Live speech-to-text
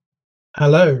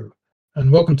Hello,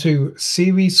 and welcome to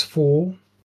Series 4,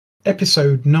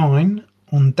 Episode 9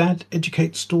 on Dad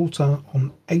Educates Daughter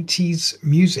on 80s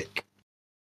Music.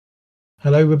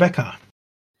 Hello, Rebekah.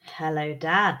 Hello,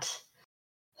 Dad.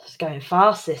 It's going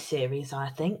fast, this series, I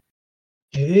think.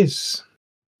 It is.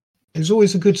 It's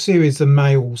always a good series, the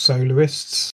male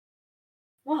soloists.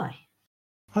 Why?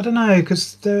 I don't know,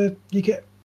 because there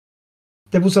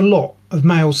was a lot of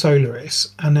male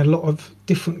soloists and a lot of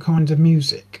different kinds of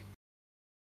music.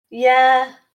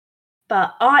 Yeah,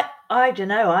 but I don't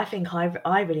know. I think I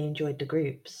really enjoyed the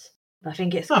groups. I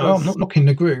think it's No, I'm not knocking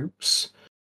the groups.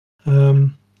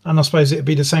 And I suppose it'd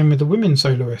be the same with the women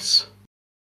soloists.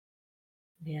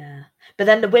 Yeah, but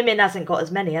then the women hasn't got as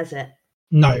many, has it?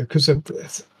 No, because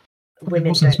Women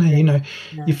wasn't as many. You know,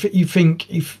 no. you think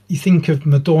of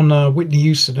Madonna, Whitney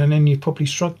Houston, and then you're probably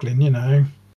struggling. You know.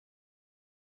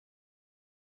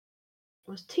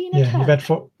 Was Tina Turner? You've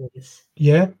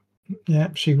had yeah.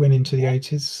 She went into the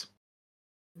 80s.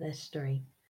 There's three,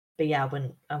 but yeah, I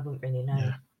wouldn't really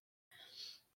know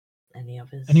any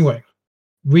others. Anyway,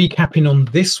 recapping on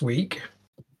this week.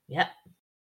 Yep.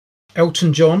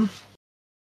 Elton John,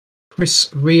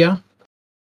 Chris Rea,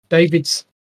 David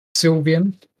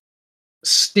Sylvian,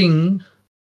 Sting,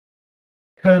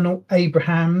 Colonel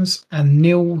Abrams, and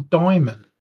Neil Diamond.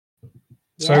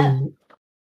 Yeah. So,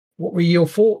 what were your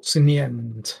thoughts in the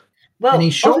end? Well, any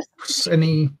shocks?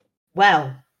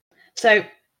 Well, so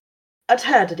I'd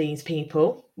heard of these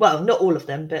people. Well, not all of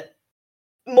them, but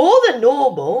more than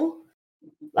normal.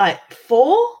 Like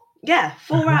 4? Yeah,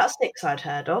 4 out of 6 I'd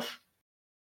heard of.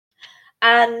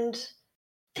 And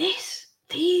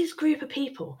these group of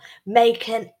people make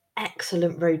an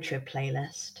excellent road trip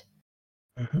playlist.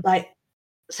 Like,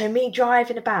 so me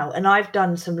driving about, and I've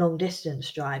done some long distance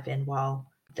driving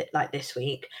like this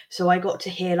week. So I got to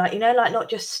hear, like, you know, like not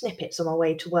just snippets on my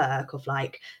way to work of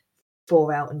like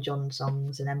 4 Elton John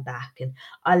songs and then back. And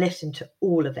I listened to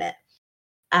all of it.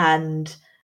 And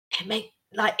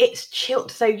it's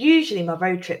chilled. So usually my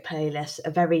road trip playlists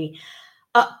are very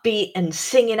upbeat and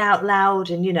singing out loud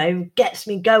and, you know, gets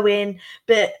me going.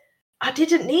 But I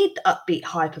didn't need the upbeat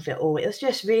hype of it all. It was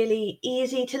just really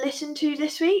easy to listen to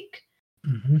this week.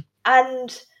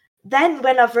 And then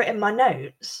when I've written my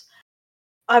notes,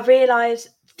 I realised,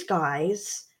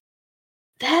 guys,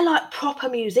 they're like proper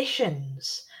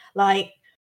musicians. Like,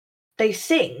 they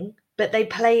sing, but they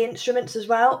play instruments as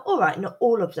well. All right, not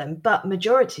all of them, but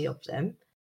majority of them.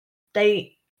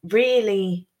 They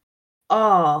really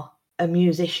are a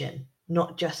musician,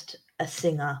 not just a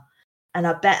singer. And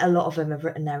I bet a lot of them have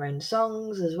written their own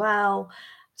songs as well.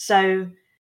 So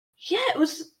yeah,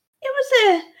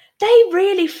 they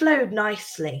really flowed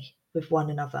nicely with one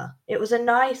another. It was a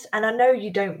nice, and I know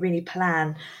you don't really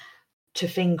plan to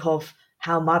think of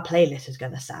how my playlist is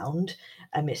going to sound.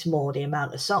 It's more the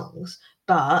amount of songs,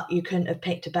 but you couldn't have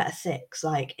picked a better 6.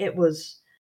 Like, it was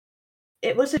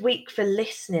a week for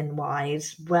listening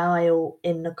wise while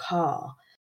in the car.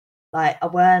 Like, I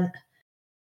weren't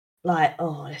like,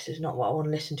 oh, this is not what I want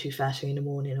to listen to first thing in the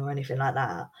morning or anything like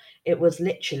that. It was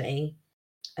literally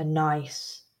a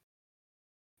nice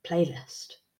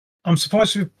playlist. I'm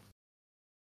surprised with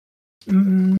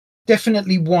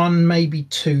definitely 1, maybe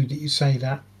 2 that you say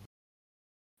that.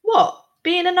 What?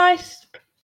 Being a nice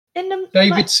in the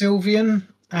David Sylvian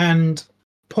and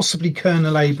possibly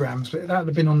Colonel Abrams, but that would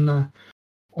have been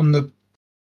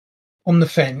on the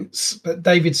fence. But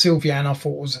David Sylvian, I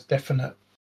thought, was a definite,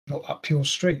 not up your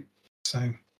street. So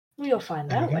well, you'll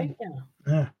find out, won't you?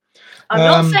 Yeah. I'm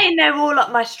not saying they're all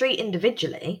up my street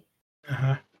individually,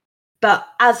 but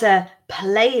as a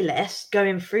playlist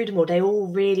going through them all, they all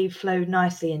really flowed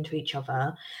nicely into each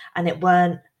other, and it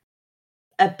weren't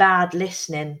a bad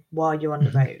listening while you're on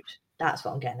the road. That's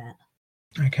what I'm getting at.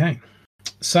 Okay.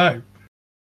 So,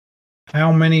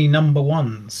 how many number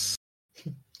ones?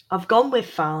 I've gone with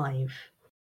 5.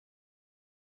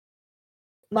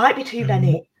 Might be too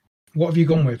many. What have you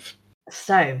gone with?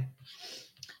 So,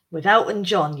 with Elton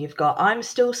John, you've got I'm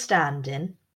Still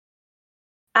Standing,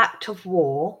 Act of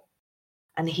War,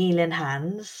 and Healing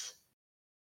Hands.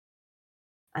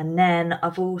 And then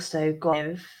I've also got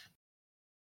with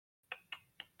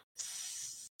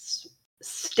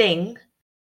Sting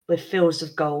with Fields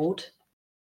of Gold,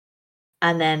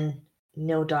 and then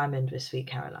Neil Diamond with Sweet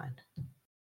Caroline.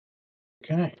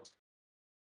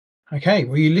 Okay,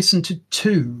 well, you listened to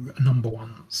 2 number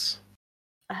ones.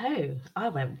 Oh, I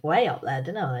went way up there,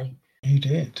 didn't I? You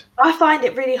did. I find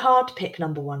it really hard to pick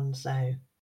number ones, though,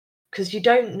 because you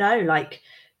don't know, like,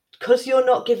 because you're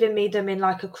not giving me them in,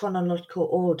 like, a chronological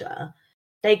order,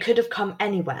 they could have come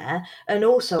anywhere, and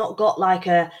also not got, like,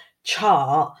 a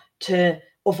chart to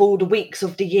of all the weeks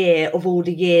of the year of all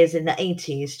the years in the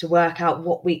 80s to work out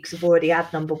what weeks have already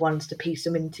had number ones to piece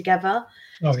them in together.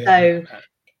 Oh, yeah. So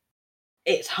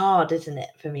it's hard, isn't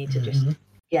it, for me to just Mhm.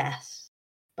 guess.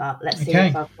 But let's see Okay.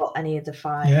 if I've got any of the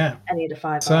five. Yeah. Any of the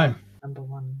five So, are number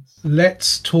ones.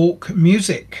 let's talk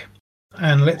music.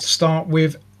 And let's start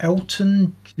with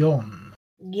Elton John.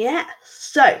 Yeah.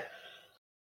 So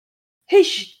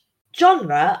his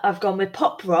genre, I've gone with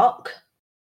pop rock.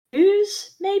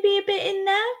 Blues, maybe a bit in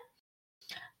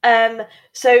there.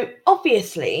 So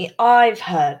obviously I've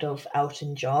heard of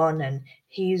Elton John, and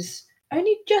he's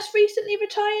only just recently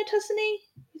retired, hasn't he?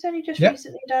 He's only just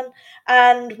recently done.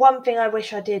 And one thing I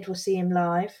wish I did was see him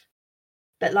live.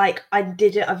 But like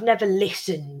I've never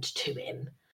listened to him.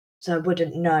 So I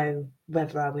wouldn't know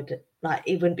whether I would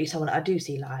he wouldn't be someone I do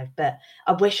see live, but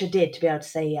I wish I did to be able to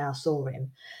say, yeah, I saw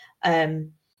him.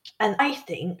 And I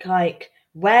think like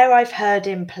where I've heard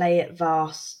him play at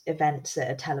vast events that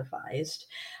are televised,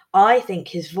 I think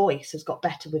his voice has got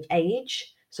better with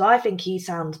age. So I think he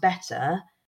sounds better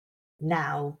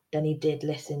now than he did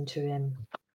listen to him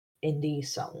in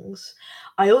these songs.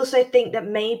 I also think that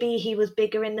maybe he was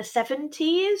bigger in the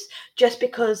 70s, just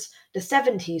because the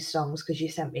 70s songs, because you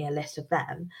sent me a list of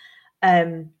them,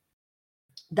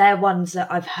 they're ones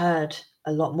that I've heard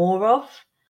a lot more of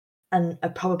and are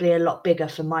probably a lot bigger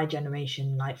for my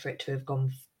generation, like for it to have gone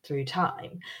through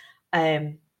time.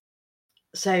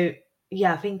 So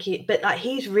yeah, I think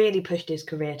he's really pushed his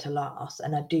career to last,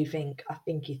 and I think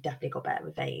he's definitely got better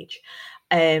with age.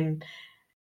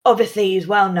 Obviously he's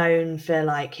well known for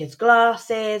like his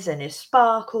glasses and his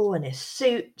sparkle and his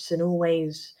suits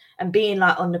and being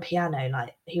like on the piano.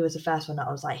 Like he was the first one that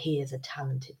I was like, he is a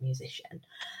talented musician.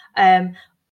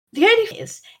 The only thing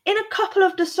is, in a couple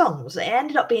of the songs, it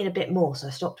ended up being a bit more, so I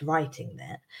stopped writing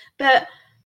that. But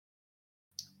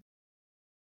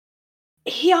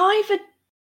he either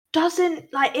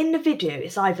doesn't, like in the video,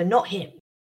 it's either not him,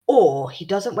 or he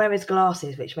doesn't wear his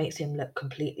glasses, which makes him look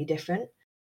completely different.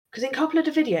 Because in a couple of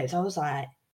the videos, I was like,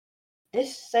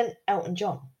 this isn't Elton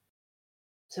John.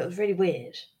 So it was really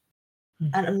weird.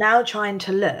 And I'm now trying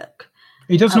to look.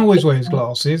 He doesn't always wear his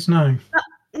glasses, no.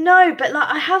 No, but like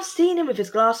I have seen him with his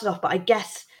glasses off, but I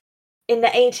guess in the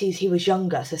 80s he was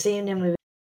younger. So seeing him in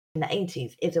the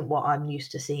 80s isn't what I'm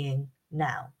used to seeing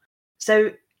now.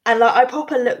 So, and like I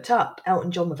proper looked up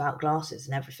Elton John without glasses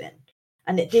and everything.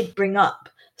 And it did bring up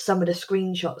some of the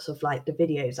screenshots of like the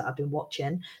videos that I've been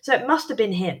watching. So it must have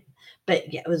been him.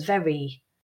 But yeah, it was very,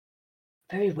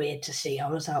 very weird to see. I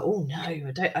was like, oh no,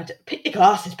 I don't put your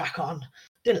glasses back on.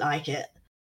 Didn't like it.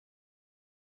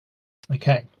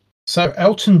 Okay. So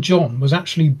Elton John was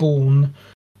actually born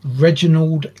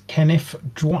Reginald Kenneth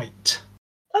Dwight.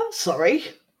 Oh, sorry.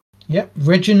 Yep,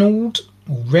 Reginald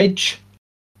or Reg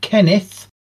Kenneth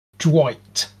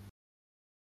Dwight.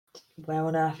 Where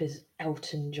on earth is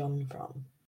Elton John from?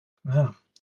 Ah.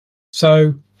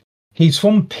 So he's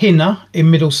from Pinner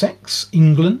in Middlesex,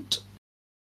 England.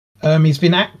 He's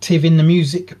been active in the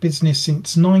music business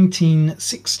since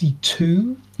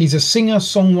 1962. He's a singer,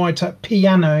 songwriter,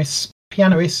 pianist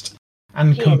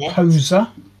and composer.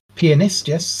 Pianist,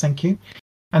 yes, thank you.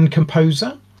 And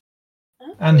composer.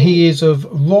 Oh. And he is of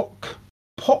rock,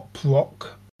 pop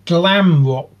rock, glam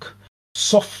rock,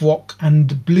 soft rock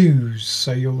and blues.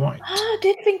 So you're right. I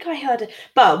did think I heard it.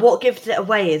 But what gives it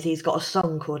away is he's got a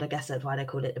song called, I guess that's why they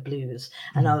call it the blues.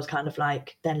 And I was kind of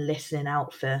like then listening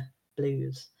out for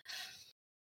blues.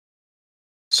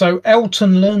 So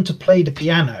Elton learned to play the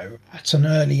piano at an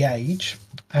early age,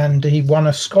 and he won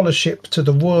a scholarship to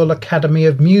the Royal Academy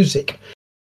of Music,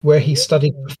 where he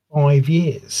studied for 5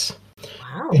 years.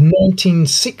 Wow. In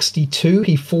 1962,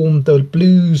 he formed the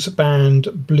blues band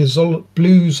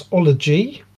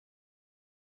Bluesology,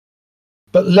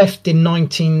 but left in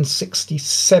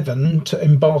 1967 to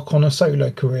embark on a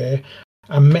solo career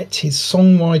and met his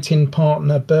songwriting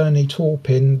partner Bernie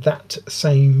Taupin that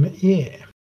same year.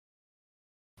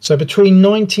 So between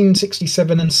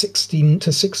 1967 and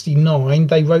 69,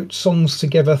 they wrote songs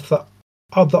together for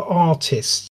other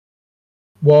artists,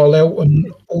 while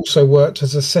Elton also worked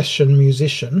as a session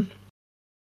musician.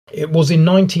 It was in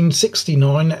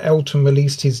 1969 Elton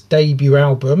released his debut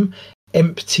album,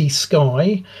 Empty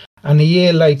Sky, and a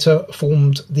year later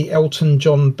formed the Elton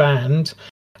John Band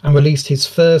and released his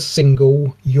first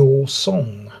single, Your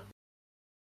Song.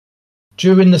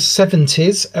 During the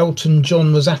 70s, Elton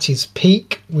John was at his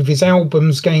peak, with his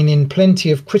albums gaining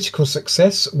plenty of critical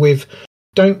success, with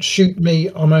Don't Shoot Me,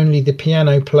 I'm Only the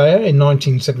Piano Player in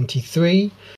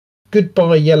 1973,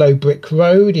 Goodbye Yellow Brick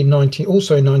Road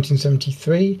also in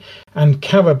 1973, and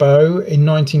Carabao in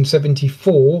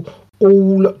 1974,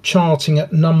 all charting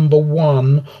at number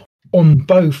 1 on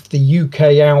both the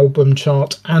UK album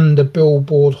chart and the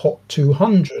Billboard Hot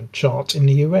 200 chart in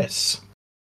the US.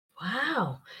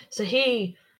 Wow. So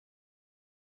he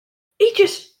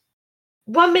just,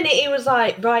 one minute he was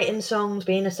like writing songs,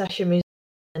 being a session musician,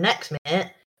 the next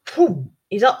minute, boom,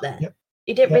 he's up there. Yep.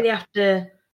 He didn't really have to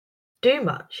do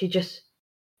much. He just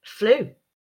flew.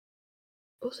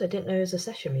 Also, didn't know he was a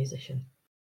session musician.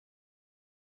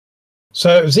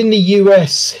 So it was in the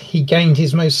US he gained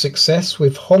his most success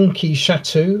with Honky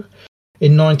Chateau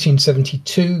in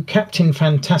 1972, Captain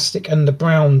Fantastic and the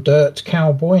Brown Dirt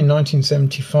Cowboy in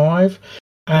 1975,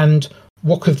 and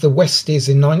Walk of the Westies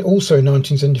also in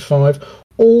 1975,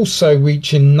 also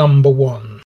reaching number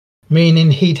one,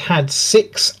 meaning he'd had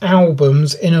 6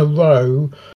 albums in a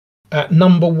row at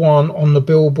number one on the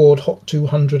Billboard Hot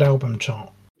 200 album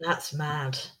chart. That's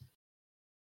mad.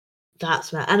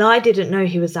 That's mad. And I didn't know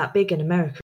he was that big in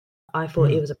America. I thought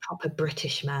he was a proper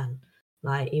British man.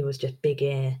 Like, he was just big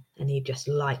ear and he just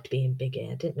liked being big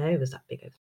ear. I didn't know he was that big.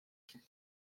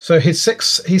 So his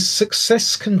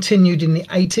success continued in the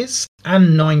 80s and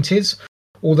 90s.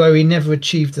 Although he never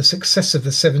achieved the success of the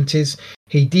 70s,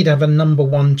 he did have a number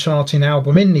one charting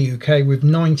album in the UK with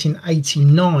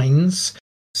 1989's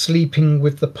Sleeping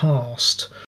with the Past,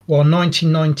 while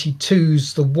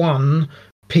 1992's The One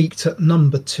peaked at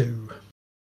number 2.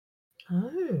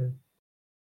 Oh.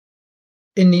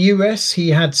 In the US, he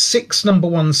had 6 number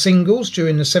one singles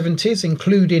during the 70s,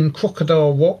 including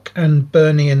Crocodile Rock and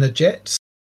Bernie and the Jets,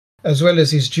 as well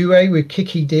as his duet with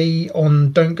Kiki Dee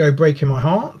on Don't Go Breaking My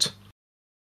Heart.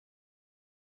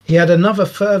 He had another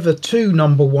further 2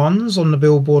 number ones on the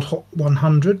Billboard Hot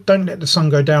 100, Don't Let the Sun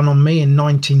Go Down on Me in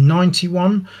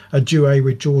 1991, a duet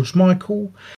with George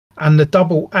Michael, and the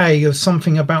double A of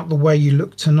Something About the Way You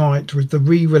Look Tonight with the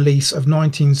re-release of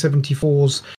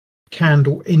 1974's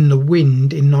Candle in the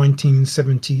Wind in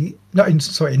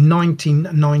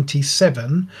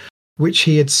 1997, which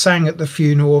he had sang at the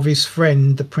funeral of his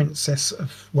friend, the Princess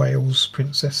of Wales,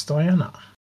 Princess Diana.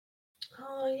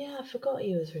 Oh, yeah, I forgot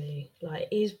he was really, like,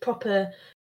 he's proper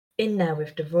in there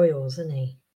with the royals, isn't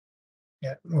he?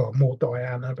 Yeah, well, more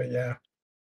Diana, but yeah.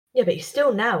 Yeah, but he's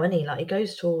still now, isn't he? Like, he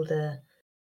goes to all the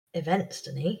events,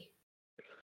 doesn't he?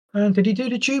 Did he do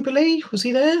the Jubilee? Was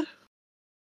he there?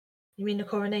 You mean the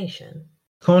coronation?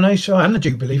 Coronation and the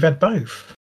Jubilee, he had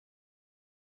both.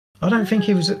 I don't think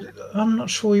he was. I'm not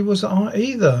sure he was at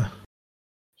either.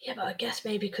 Yeah, but I guess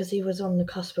maybe because he was on the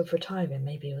cusp of retiring,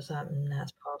 maybe he was like,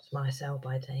 that's past my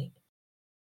sell-by date.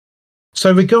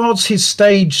 So, regards his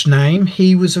stage name,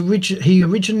 he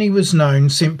originally was known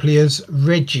simply as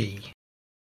Reggie.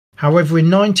 However,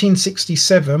 in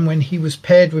 1967, when he was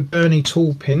paired with Bernie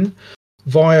Taupin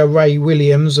via Ray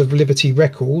Williams of Liberty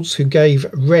Records, who gave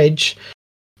Reg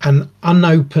an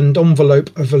unopened envelope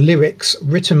of lyrics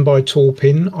written by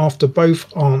Taupin after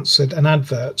both answered an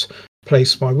advert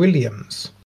placed by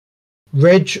Williams.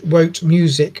 Reg wrote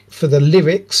music for the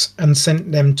lyrics and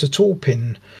sent them to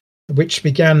Taupin, which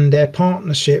began their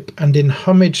partnership, and in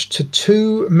homage to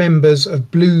 2 members of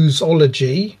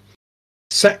Bluesology,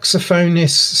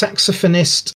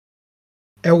 saxophonist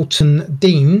Elton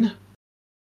Dean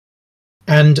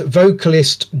and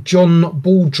vocalist John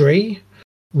Baldry,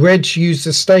 Reg used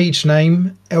the stage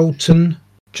name Elton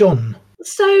John.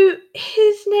 So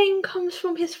his name comes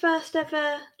from his first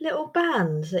ever little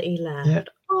band that he left. Yeah.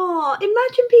 Oh,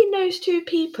 imagine being those 2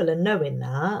 people and knowing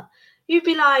that. You'd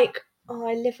be like, oh,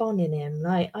 I live on in him.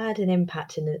 Like, I had an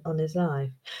impact on his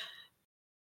life.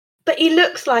 But he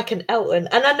looks like an Elton.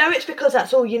 And I know it's because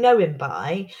that's all you know him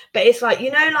by. But it's like,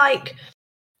 you know, like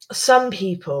some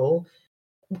people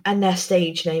and their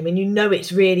stage name, and you know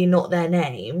it's really not their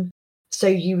name. So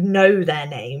you know their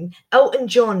name. Elton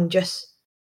John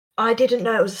I didn't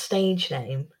know it was a stage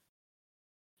name.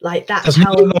 Like, that's Doesn't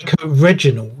how. he look like a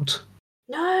Reginald?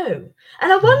 No.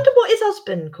 And I wonder what his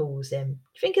husband calls him. Do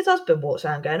you think his husband walks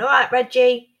around going, all right,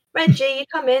 Reggie, you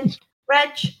come in,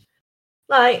 Reg?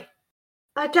 Like,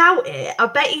 I doubt it. I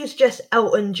bet he's just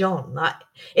Elton John. Like,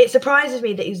 it surprises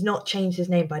me that he's not changed his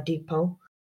name by default.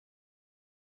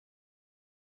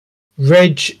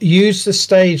 Reg used the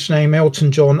stage name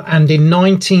Elton John, and in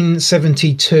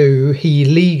 1972 he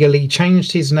legally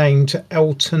changed his name to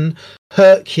Elton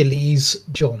Hercules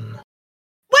John.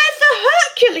 Where's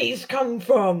the Hercules come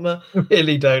from? I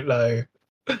really don't know.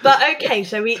 But okay,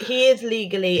 so he is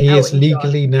legally He Elton is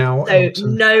legally John, now so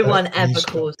Elton no one Hercules ever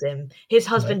John. calls him. His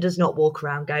husband does not walk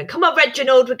around going, come on,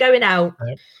 Reginald, we're going out.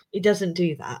 No. He doesn't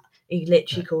do that. He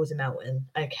literally calls him Elton.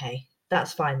 Okay,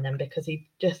 that's fine then, because he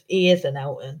is an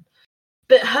Elton.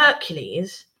 But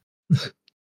Hercules,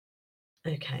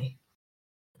 okay,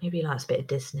 maybe he likes a bit of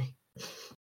Disney.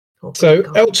 Oh, So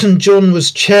God. Elton John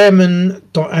was chairman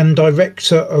and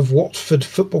director of Watford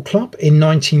Football Club in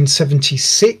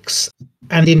 1976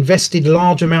 and invested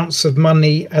large amounts of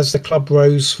money as the club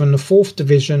rose from the 4th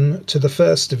Division to the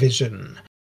 1st Division,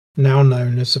 now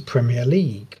known as the Premier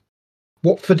League.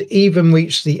 Watford even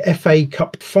reached the FA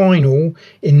Cup final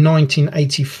in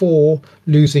 1984,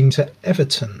 losing to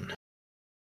Everton.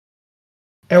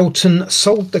 Elton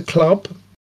sold the club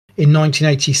in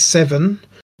 1987,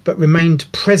 but remained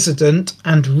president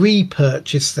and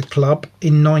repurchased the club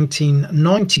in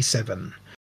 1997.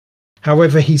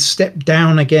 However, he stepped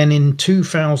down again in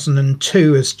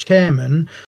 2002 as chairman,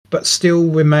 but still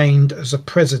remained as a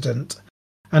president.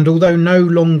 And although no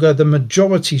longer the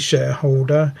majority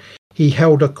shareholder, he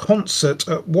held a concert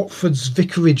at Watford's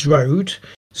Vicarage Road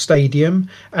Stadium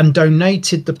and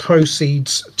donated the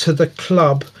proceeds to the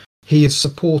club he has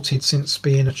supported since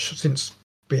being a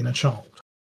child.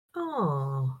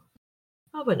 Oh,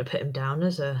 I wouldn't have put him down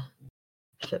as a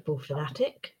football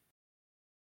fanatic.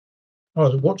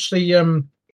 Oh, watch the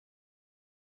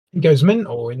he goes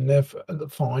mental in there at the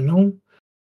final.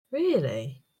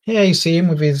 Really? Yeah, you see him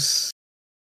with his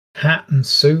hat and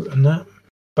suit and that,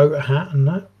 boater hat and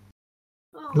that.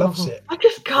 Oh, Loves it. I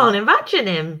just can't imagine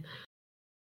him.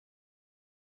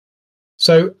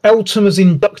 So Elton was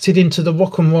inducted into the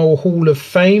Rock and Roll Hall of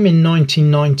Fame in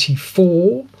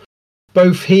 1994.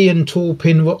 Both he and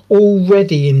Taupin were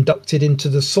already inducted into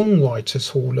the Songwriters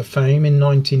Hall of Fame in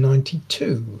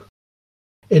 1992.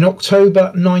 In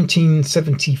October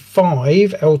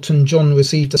 1975, Elton John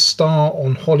received a star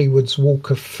on Hollywood's Walk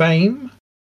of Fame.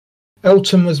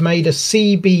 Elton was made a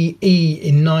CBE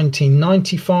in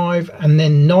 1995 and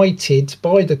then knighted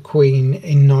by the Queen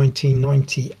in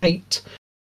 1998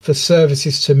 for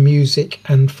services to music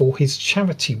and for his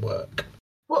charity work.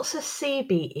 What's a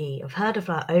CBE? I've heard of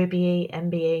like OBE,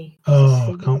 MBE.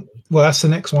 Oh, I can't. Well, that's the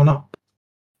next one up.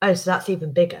 Oh, so that's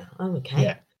even bigger. Oh, okay.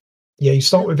 Yeah. Yeah, you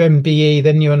start with MBE,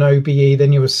 then you're an OBE,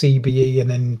 then you're a CBE, and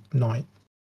then Knight.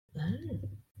 Oh,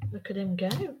 look at him go.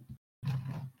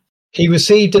 He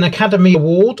received an Academy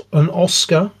Award, an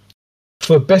Oscar,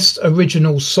 for Best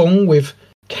Original Song with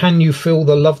Can You Feel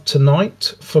the Love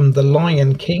Tonight from The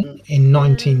Lion King in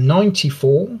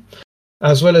 1994,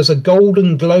 as well as a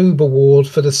Golden Globe Award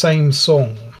for the same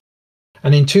song.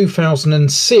 And in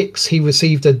 2006, he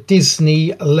received a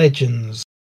Disney Legends.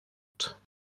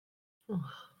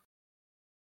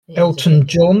 Elton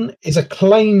John is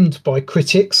acclaimed by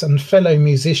critics and fellow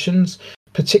musicians,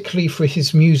 particularly for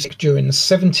his music during the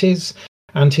 70s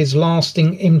and his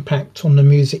lasting impact on the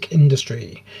music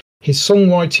industry. His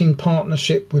songwriting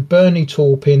partnership with Bernie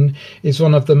Taupin is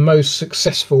one of the most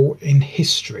successful in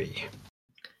history.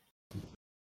 Do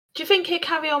you think he'll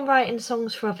carry on writing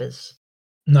songs for others?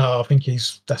 No, I think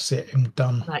that's it, him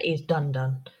done. Like he's done.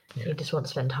 Yeah. He just wants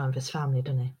to spend time with his family,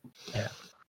 doesn't he? Yeah.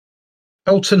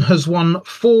 Elton has won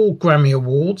 4 Grammy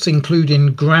Awards,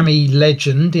 including Grammy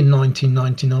Legend in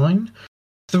 1999,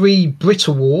 3 Brit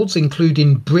Awards,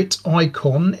 including Brit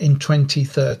Icon in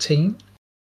 2013,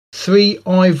 3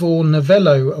 Ivor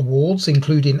Novello Awards,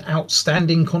 including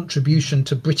Outstanding Contribution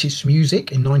to British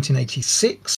Music in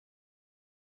 1986.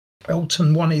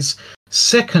 Elton won his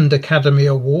 2nd Academy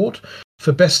Award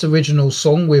for Best Original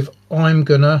Song with I'm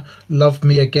Gonna Love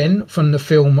Me Again from the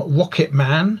film Rocket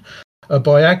Man, a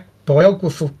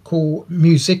biographical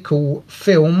musical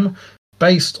film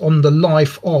based on the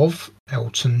life of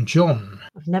Elton John.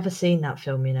 I've never seen that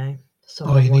film, you know.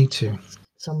 You need to.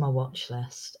 It's on my watch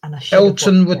list. And I should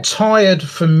Elton retired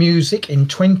from music in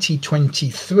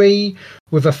 2023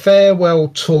 with a farewell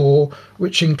tour,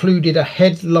 which included a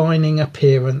headlining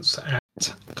appearance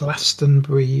at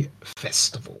Glastonbury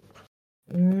Festival.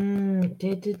 It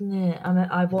did, didn't it? I mean,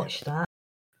 I watched that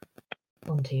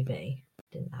on TV.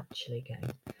 Didn't actually go.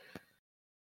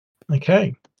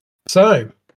 Okay, so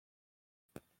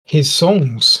his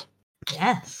songs.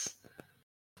 Yes.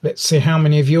 Let's see how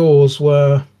many of yours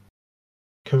were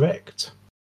correct,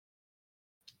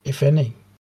 if any.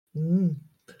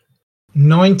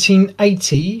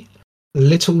 1980,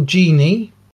 Little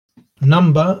Genie,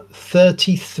 number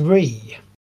 33.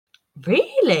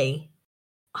 Really?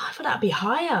 I thought that'd be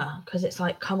higher because it's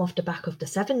like come off the back of the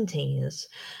 70s.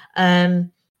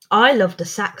 I love the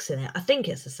sax in it. I think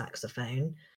it's a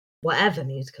saxophone. Whatever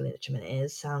musical instrument it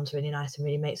is, sounds really nice and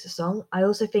really makes a song. I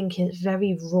also think it's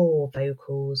very raw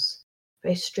vocals,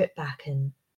 very stripped back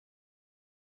and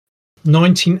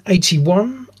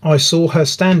 1981, I Saw Her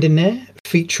Standing There,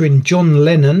 featuring John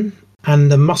Lennon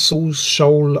and the Muscle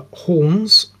Shoals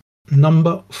Horns,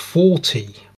 number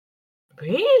 40.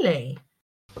 Really?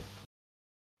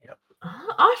 Yep.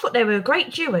 I thought they were a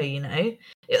great duo, you know.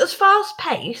 It was fast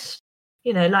paced,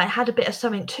 like had a bit of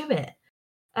something to it.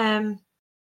 Yeah,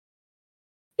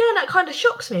 that kind of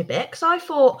shocks me a bit because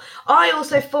I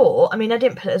also thought, I mean, I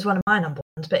didn't put it as one of my number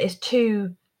ones, but it's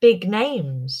two big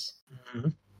names. Mm-hmm.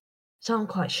 So I'm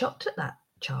quite shocked at that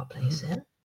chart placing.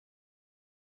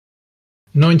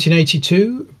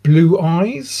 1982, Blue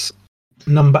Eyes,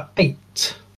 number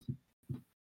 8.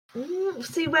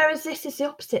 See, whereas this is the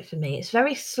opposite for me. It's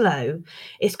very slow.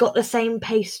 It's got the same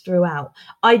pace throughout.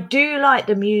 I do like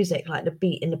the music, like the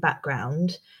beat in the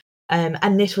background.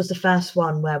 And this was the first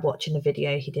one where watching the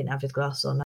video, he didn't have his glasses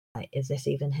on. Like, is this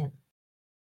even him?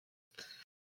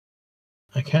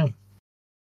 Okay.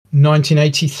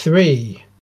 1983.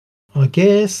 I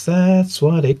guess that's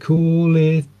what they call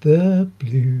it, the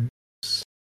blues.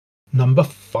 Number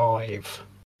 5.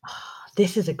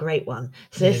 This is a great one.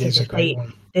 So this is a great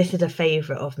one. This is a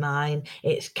favourite of mine.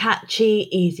 It's catchy,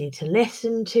 easy to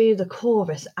listen to. The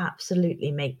chorus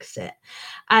absolutely makes it.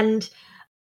 And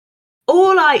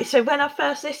so when I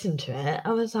first listened to it,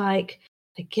 I was like,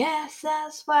 I guess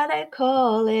that's what they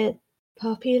call it,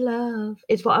 puppy love.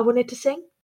 Is what I wanted to sing.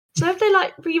 So have they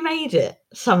remade it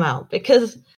somehow?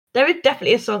 Because there is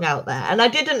definitely a song out there, and I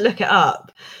didn't look it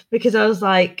up because I was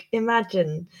like,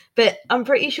 imagine. But I'm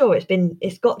pretty sure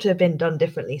it's got to have been done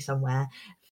differently somewhere,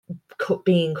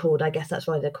 being called. I guess that's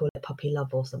why they call it puppy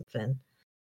love or something.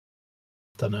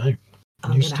 Don't know.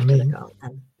 I'm gonna have to look it up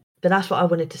then. But that's what I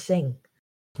wanted to sing.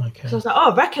 Okay. So I was like,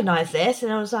 oh, I recognise this,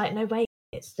 and I was like, no wait,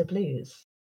 it's the blues.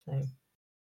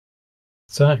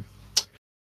 So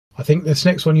I think this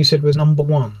next one you said was number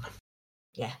 1.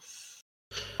 Yes.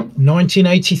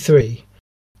 1983.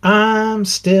 I'm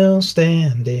still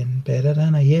standing better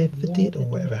than I ever did, or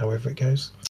whatever, however it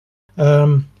goes.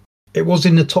 It was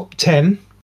in the top 10,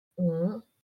 and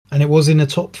it was in the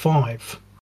top 5.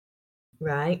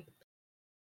 Right.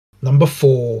 Number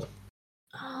 4.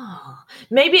 Oh,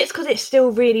 maybe it's because it's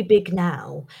still really big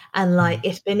now, and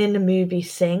it's been in the movie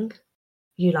Sing.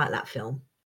 You like that film,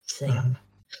 Sing? Yeah.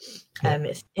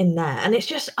 It's in there, and it's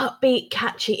just upbeat,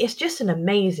 catchy. It's just an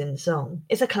amazing song.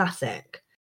 It's a classic.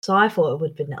 So I thought it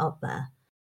would have been up there.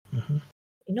 Mm-hmm.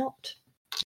 Not.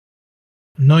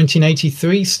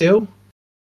 1983 still.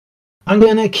 I'm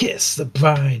gonna kiss the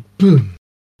bride. Boom.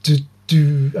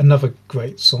 Do. Another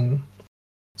great song.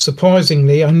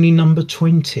 Surprisingly, only number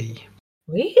 20.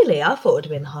 Really? I thought it would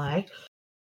have been high.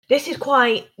 This is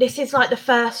like the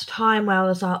first time where I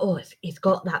was like, oh, he's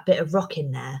got that bit of rock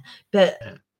in there. But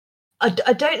yeah.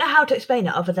 I don't know how to explain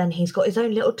it other than he's got his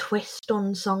own little twist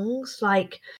on songs.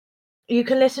 Like, you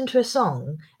can listen to a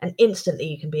song and instantly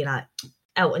you can be like,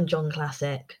 Elton John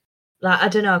classic. Like, I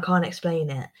don't know, I can't explain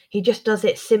it. He just does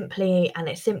it simply, and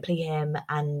it's simply him,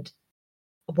 and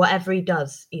whatever he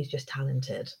does, he's just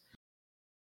talented.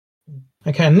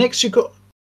 Okay, next you've got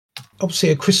obviously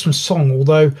a Christmas song,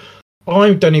 although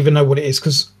I don't even know what it is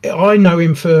because I know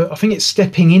him for, I think it's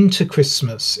Stepping Into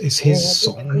Christmas is his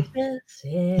song.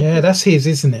 Yeah, that's his,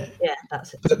 isn't it? Yeah,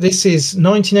 that's it. But this is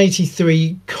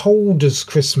 1983, Cold as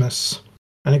Christmas,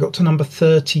 and it got to number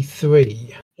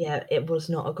 33. Yeah, it was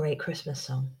not a great Christmas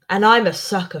song. And I'm a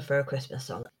sucker for a Christmas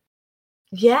song.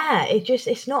 Yeah,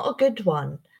 it's not a good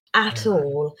one at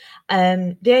all.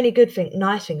 The only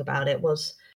nice thing about it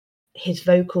was his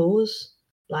vocals.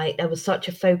 Like, there was such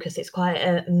a focus. It's quite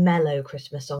a mellow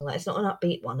Christmas song. Like, it's not an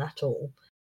upbeat one at all.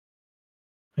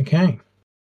 Okay.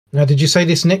 Now, did you say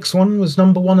this next one was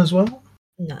number 1 as well?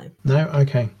 No. No?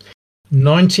 Okay.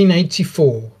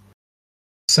 1984.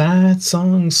 Sad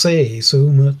songs say so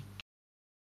much.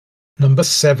 Number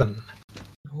 7.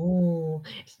 Oh,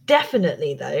 it's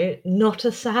definitely, though, not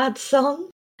a sad song.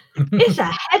 It's a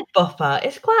head bopper.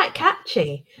 It's quite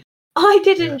catchy. I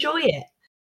did enjoy it.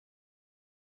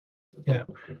 Yeah.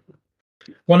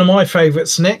 One of my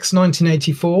favourites next,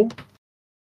 1984.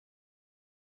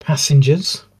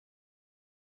 Passengers.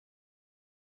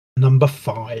 Number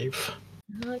 5.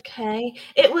 Okay.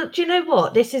 Do you know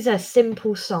what? This is a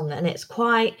simple song, and it's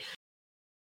quite,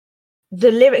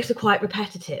 the lyrics are quite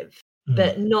repetitive,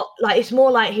 but not like, it's more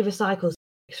like he recycles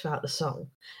lyrics throughout the song.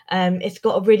 It's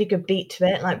got a really good beat to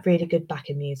it, like really good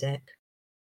backing music.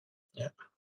 Yeah.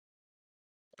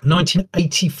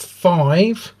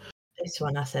 1985. This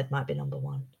one I said might be number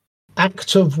 1.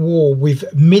 Act of War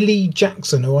with Millie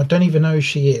Jackson, who I don't even know who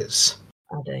she is.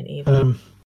 I don't even.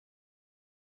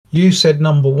 You said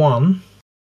number 1.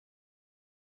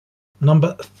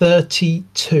 Number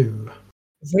 32.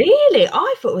 Really?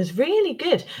 I thought it was really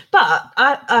good. But,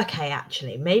 okay,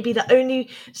 actually, maybe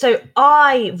so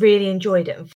I really enjoyed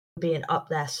it for being up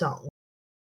their song.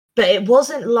 but it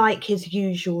wasn't like his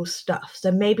usual stuff.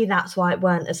 So maybe that's why it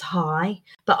weren't as high.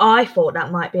 But I thought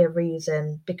that might be a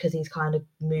reason, because he's kind of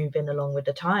moving along with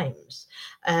the times.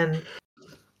 And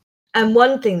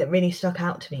one thing that really stuck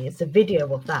out to me is the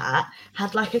video of that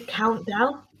had like a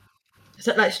countdown.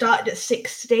 So it like started at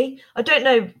 60. I don't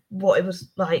know what it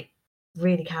was like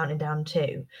really counting down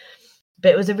to,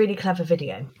 but it was a really clever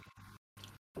video.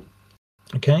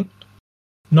 Okay.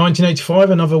 1985,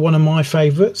 another one of my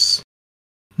favourites.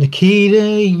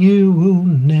 Nikita, you will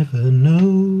never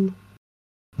know.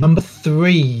 Number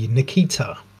 3,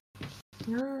 Nikita.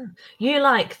 You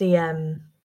like the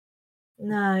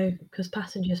no, because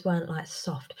Passengers weren't like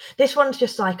soft. This one's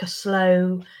just like a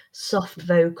slow, soft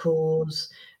vocals,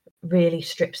 really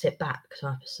strips it back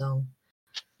type of song.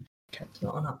 Okay. It's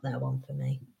not an up there one for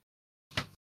me.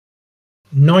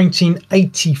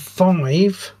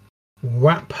 1985,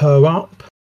 Wrap Her Up,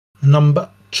 number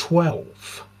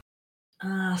 12.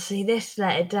 See, this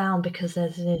let it down because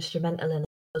there's an instrumental in it.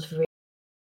 It was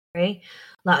really,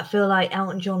 like, I feel like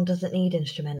Elton John doesn't need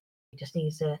instrumental. He just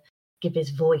needs to give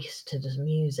his voice to the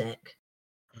music.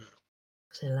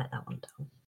 So let that one down.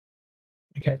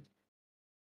 Okay.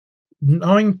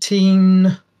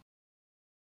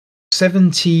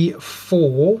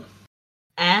 1974.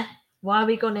 Why are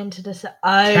we gone into this?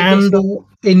 Candle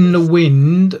in the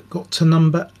Wind got to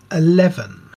number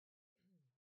 11.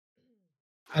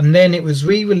 And then it was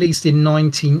re-released in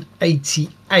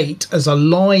 1988 as a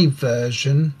live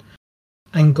version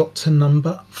and got to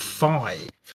number 5.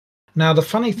 Now, the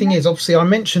funny thing is, obviously, I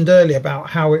mentioned earlier about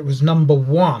how it was number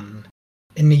 1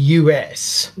 in the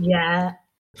US. Yeah.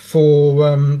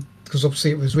 For because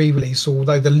obviously it was re-released,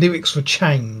 although the lyrics were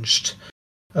changed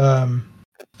for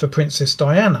Princess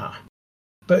Diana.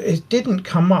 But it didn't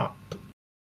come up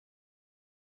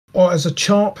or as a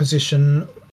chart position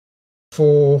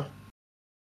for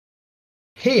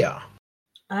here.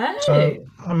 So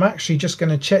I'm actually just going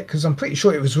to check, because I'm pretty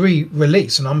sure it was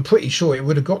re-released and I'm pretty sure it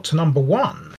would have got to number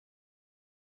 1.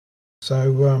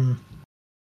 So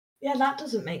yeah, that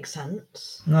doesn't make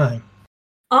sense. No.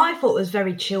 I thought it was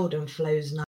very chilled and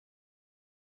flows nice.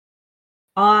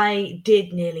 I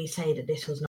did nearly say that this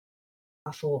was not.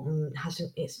 I thought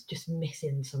it's just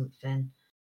missing something.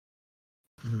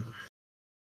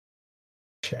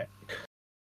 Check.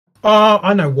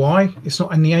 I know why. It's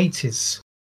not in the 80s.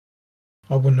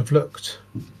 I wouldn't have looked.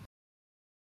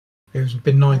 It's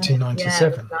been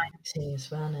 1997. Yeah, it was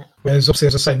 90s, wasn't it? Whereas obviously,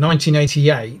 as I say,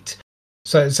 1988.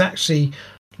 So it's actually,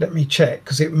 let me check,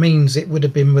 because it means it would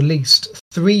have been released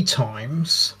 3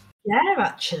 times. Yeah,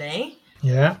 actually.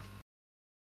 Yeah.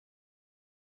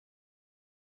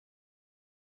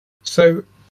 So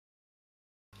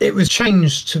it was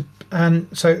changed to, and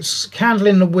so it's Candle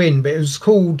in the Wind, but it was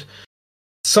called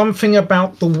Something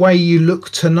About the Way You Look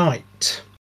Tonight.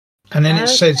 And then it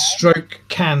said stroke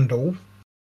candle.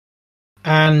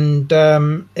 And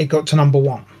it got to number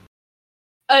 1.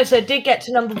 Oh, so it did get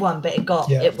to number 1, but it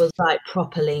was like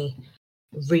properly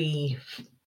refurbished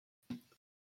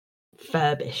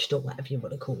or whatever you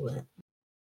want to call it.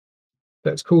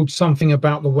 That's called Something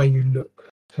About the Way You Look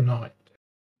Tonight.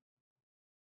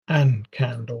 And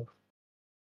Candle.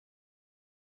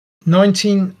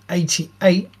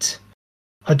 1988.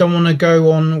 I Don't Want to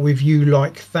Go On With You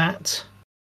Like That.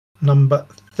 Number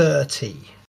 30.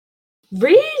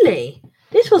 Really?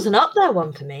 This was an up there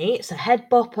one for me. It's a head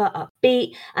bopper,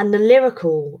 upbeat, and the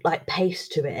lyrical like pace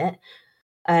to it,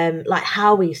 like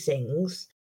how he sings,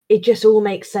 it just all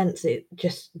makes sense. It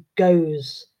just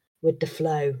goes with the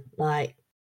flow. Like,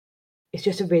 it's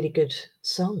just a really good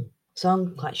song. So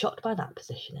I'm quite shocked by that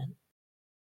positioning.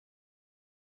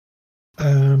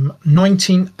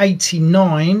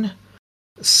 1989,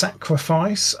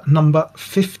 Sacrifice, number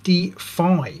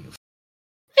 55. 50?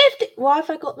 Why have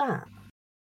I got that?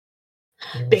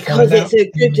 Because it's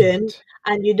a good one,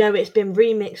 and you know it's been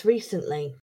remixed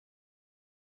recently.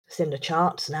 It's in the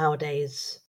charts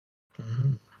nowadays.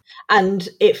 Mm-hmm. And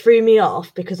it threw me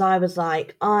off because I was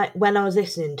like, when I was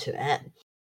listening to it,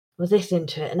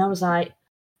 and I was like,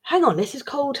 hang on, this is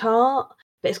Cold Heart,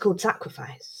 but it's called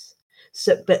Sacrifice.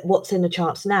 So, but what's in the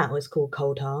charts now is called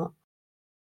Cold Heart.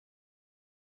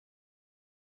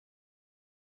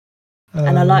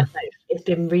 And I like that it's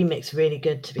been remixed really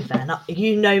good, to be fair. And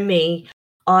you know me,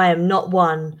 I am not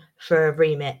one for a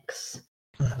remix.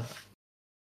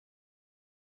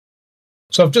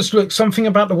 So I've just looked, Something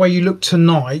About the Way You Look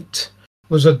Tonight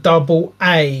was a double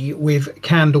A with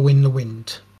Candle in the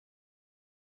Wind.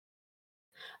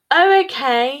 Oh,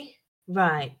 okay.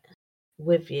 Right.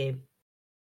 With you.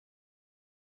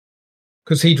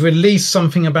 Because he'd released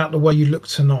Something About the Way You Look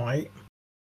Tonight,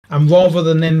 and rather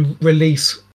than then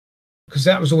release because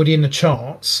that was already in the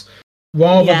charts.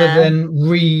 Rather than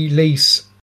release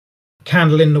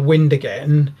Candle in the Wind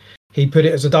again, he put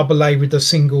it as a double A with the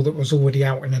single that was already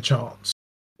out in the charts.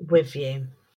 With you.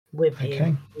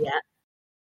 Okay. Yeah.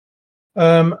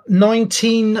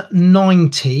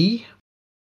 1990,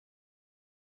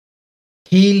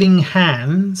 Healing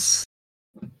Hands,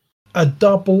 a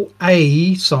double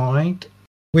A side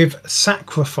with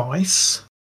Sacrifice.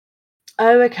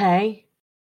 Oh, okay.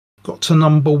 Got to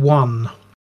number 1.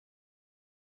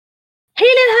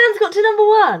 Healing Hands got to number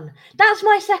 1. That's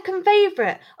my second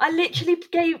favourite. I literally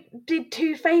did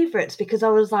 2 favourites because I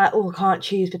was like, I can't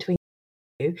choose between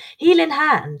two. Healing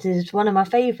Hands is one of my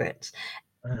favourites.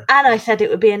 And I said it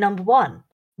would be a number 1.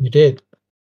 You did.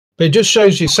 But it just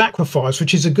shows you Sacrifice,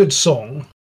 which is a good song.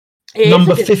 It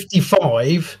number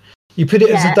 55. You put it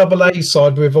as a double A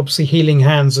side with obviously Healing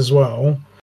Hands as well.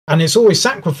 And it's always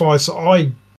Sacrifice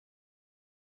that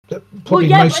probably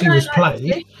mostly was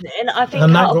played. I think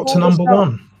and that got to number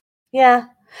 1. Yeah.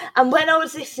 And when I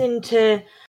was listening to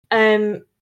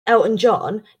Elton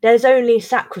John, there's only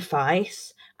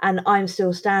Sacrifice and I'm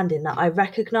Still Standing that I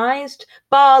recognised,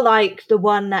 bar like the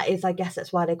one that is, I guess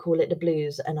that's why they call it the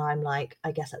blues, and I'm like,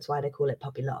 I guess that's why they call it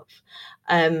Puppy Love.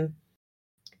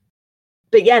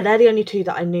 But yeah, they're the only 2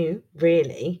 that I knew,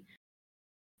 really.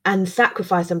 And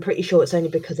Sacrifice, I'm pretty sure it's only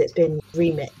because it's been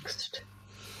remixed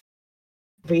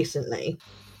recently.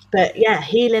 But yeah,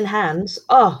 Healing Hands,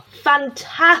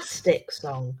 fantastic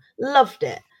song. Loved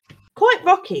it. Quite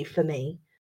rocky for me.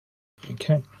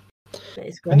 Okay. But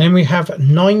it's great. And then we have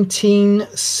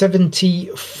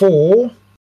 1974,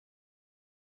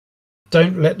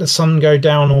 Don't Let the Sun Go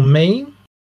Down on Me,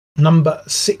 number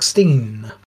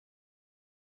 16.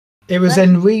 It was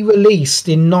then re-released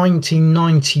in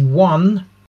 1991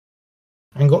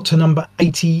 and got to number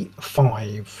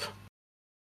 85.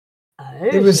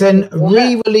 It was then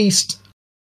re-released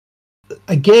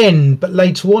again, but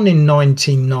later on in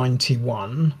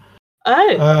 1991.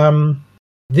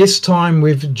 This time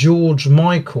with George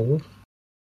Michael,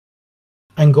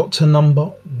 and got to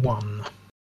number 1.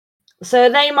 So are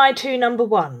they my 2 number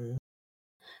 1s?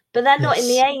 But they're not in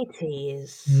the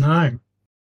 80s. No.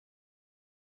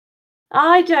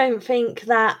 I don't think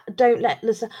that Don't Let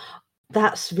the Sun...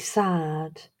 That's really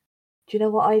sad. Do you know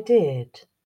what I did?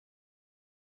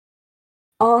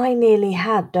 I nearly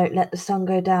had Don't Let the Sun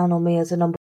Go Down on Me as a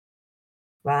number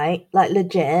 1, right? Like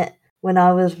legit, when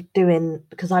I was doing...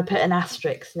 Because I put an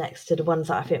asterisk next to the ones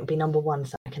that I think would be number 1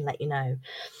 so I can let you know.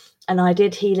 And I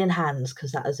did Healing Hands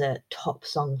because that was a top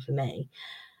song for me.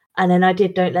 And then I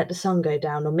did Don't Let the Sun Go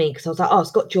Down on Me because I was like,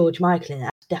 it's got George Michael in it.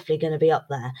 That's definitely going to be up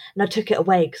there. And I took it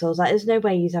away because I was like, there's no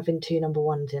way he's having 2 number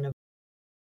 1s in a...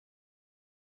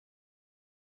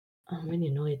 I'm really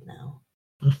annoyed now.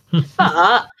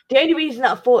 But the only reason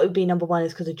that I thought it would be number 1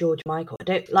 is because of George Michael. I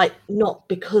don't not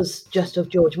because just of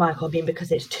George Michael. I mean,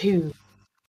 because it's too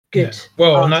good. Yeah.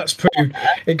 Well, and that's proved.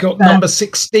 It got number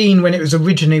 16 when it was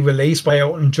originally released by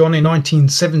Elton John in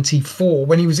 1974,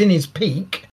 when he was in his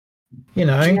peak.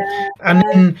 And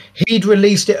then he'd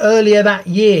released it earlier that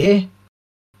year,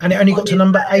 and it only got to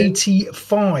number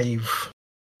 85.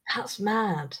 That's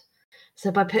mad.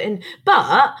 So by putting,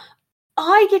 but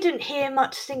I didn't hear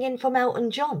much singing from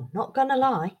Elton John. Not gonna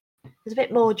lie, there's a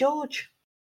bit more George.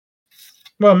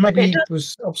 Well, maybe he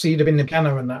was obviously he'd have been the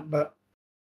piano and that, but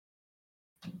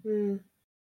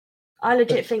I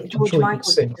legit think George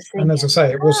Michael did the singing. And as I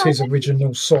say, it was his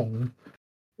original song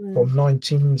from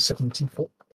 1974.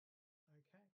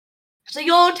 So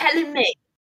you're telling me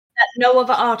that no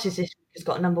other artist this week has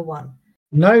got number 1?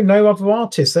 No other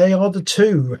artists. They are the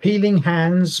 2. Healing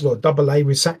Hands, double A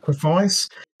with Sacrifice,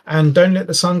 and Don't Let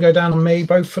the Sun Go Down on Me,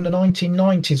 both from the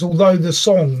 1990s. Although the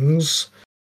songs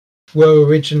were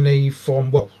originally from,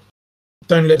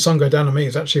 Don't Let the Sun Go Down on Me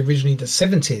is actually originally the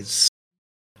 70s.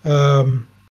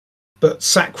 But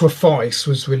Sacrifice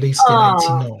was released in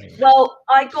 89. Well,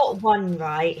 I got one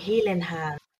right, Healing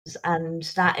Hands. And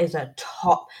that is a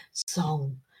top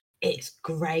song. It's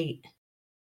great.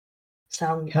 So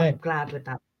I'm glad with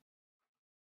that.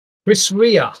 Chris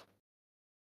Rea.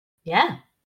 Yeah.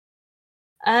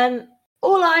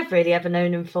 All I've really ever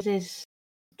known him for is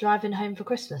Driving Home for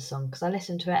Christmas song, because I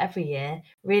listen to it every year,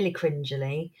 really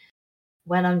cringily,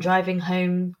 when I'm driving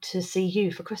home to see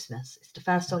you for Christmas. It's the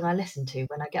first song I listen to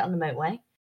when I get on the motorway.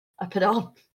 I put it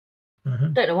on.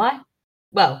 Don't know why.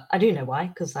 Well, I do know why,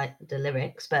 because the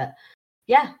lyrics, but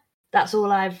yeah, that's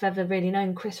all I've ever really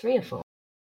known Chris Rea for.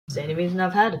 It's the only reason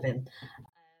I've heard of him.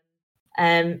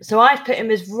 So I've put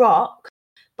him as rock,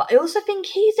 but I also think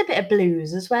he's a bit of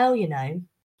blues as well, I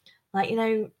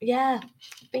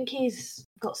think he's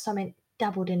got something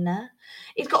dabbled in there.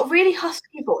 He's got a really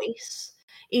husky voice.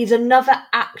 He's another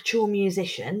actual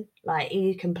musician. Like,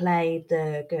 he can play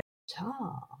the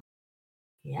guitar.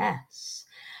 Yes.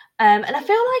 And I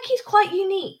feel like he's quite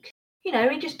unique. You know,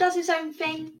 he just does his own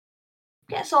thing,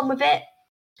 gets on with it.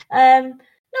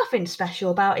 Nothing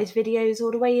special about his videos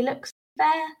or the way he looks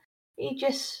there. He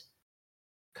just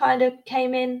kind of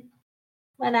came in,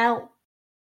 went out.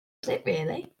 That's it,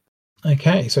 really.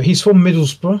 Okay, so he's from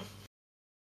Middlesbrough.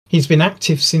 He's been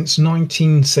active since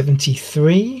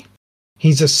 1973.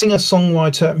 He's a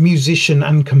singer-songwriter, musician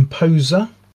and composer.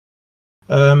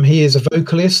 He is a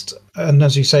vocalist and,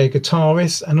 as you say, a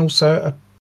guitarist and also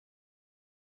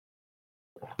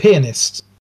a pianist.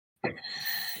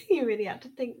 You really have to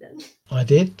think then. I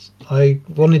did. I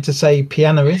wanted to say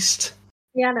pianist.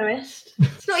 Pianist.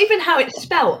 It's not even how it's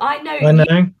spelled. I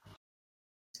know.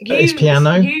 It's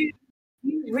piano.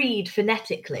 You read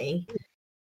phonetically,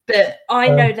 but I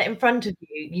know that in front of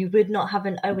you would not have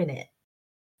an O in it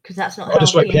because that's not. I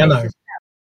just wrote piano,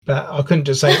 but I couldn't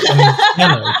just say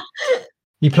piano.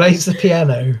 He plays the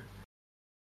piano.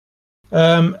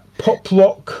 Pop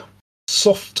rock,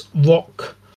 soft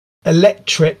rock,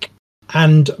 electric,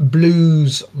 and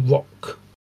blues rock.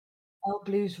 Oh,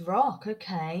 blues rock.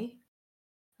 Okay.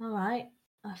 All right.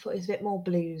 I thought it was a bit more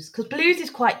blues because blues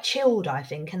is quite chilled, I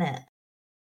think, isn't it?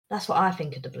 That's what I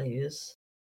think of the blues.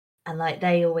 And like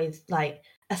they always like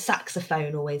a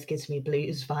saxophone always gives me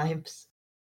blues vibes.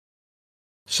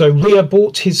 So Rhea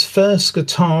bought his first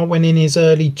guitar when in his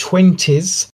early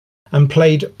 20s and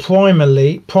played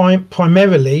primarily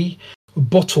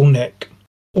bottleneck,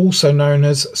 also known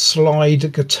as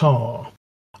slide guitar,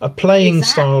 a playing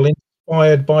style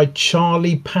inspired by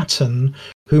Charlie Patton,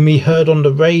 whom he heard on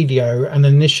the radio and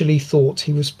initially thought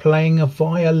he was playing a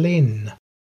violin.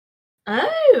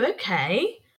 Oh,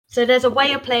 okay. So there's a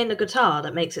way of playing the guitar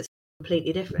that makes it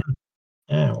completely different.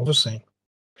 Yeah, obviously.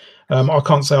 I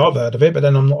can't say I've heard of it, but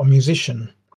then I'm not a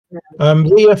musician.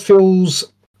 Rhea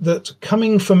feels that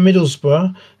coming from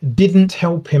Middlesbrough didn't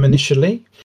help him initially.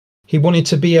 He wanted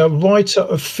to be a writer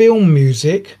of film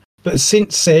music, but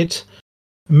since said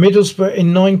Middlesbrough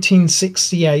in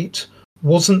 1968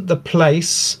 wasn't the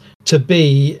place to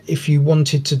be if you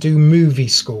wanted to do movie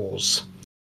scores.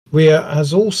 Rhea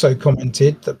has also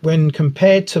commented that when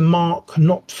compared to Mark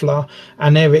Knopfler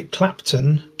and Eric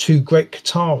Clapton, two great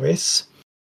guitarists,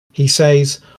 he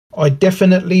says, I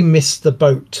definitely missed the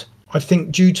boat. I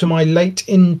think due to my late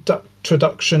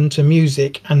introduction to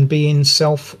music and being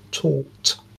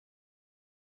self-taught.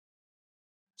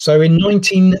 So in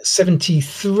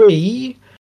 1973,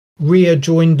 Rhea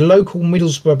joined local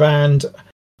Middlesbrough band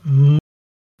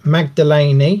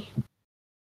Magdalene,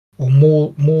 or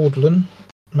Maudlin,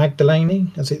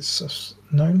 Magdalene as it's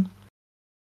known,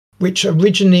 which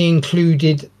originally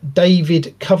included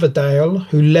David Coverdale,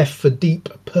 who left for Deep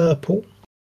Purple.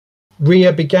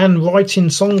 Rhea began writing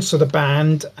songs for the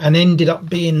band and ended up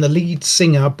being the lead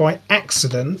singer by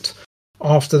accident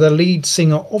after the lead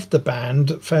singer of the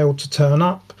band failed to turn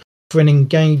up for an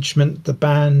engagement the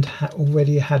band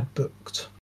already had booked.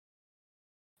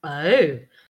 Oh,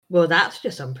 well, that's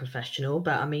just unprofessional,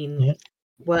 but I mean,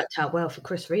 worked out well for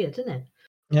Chris Rhea, didn't it?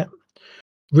 Yeah.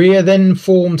 Rhea then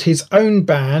formed his own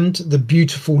band, the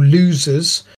Beautiful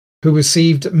Losers, who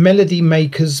received Melody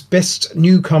Maker's Best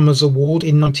Newcomers Award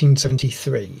in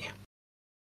 1973.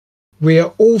 Rhea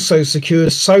also secured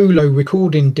a solo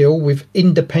recording deal with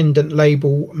independent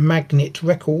label Magnet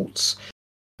Records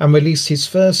and released his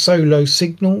first solo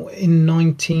single in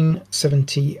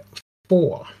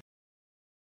 1974.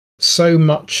 So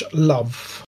Much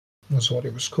Love was what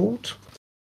it was called.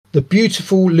 The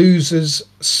Beautiful Losers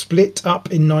split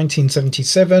up in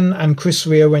 1977 and Chris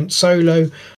Rhea went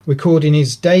solo, recording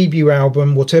his debut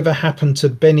album Whatever Happened to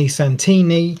Benny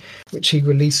Santini, which he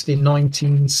released in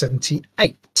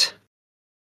 1978.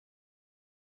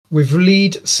 With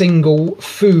lead single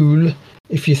Fool,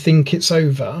 If You Think It's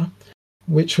Over,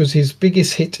 which was his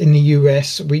biggest hit in the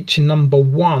US, reaching number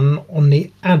 1 on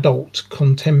the Adult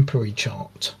Contemporary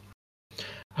chart.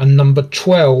 And number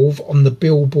 12 on the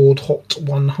Billboard Hot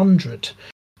 100,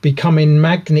 becoming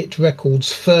Magnet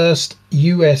Records' first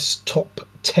US top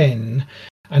 10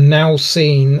 and now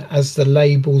seen as the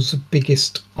label's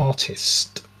biggest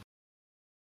artist.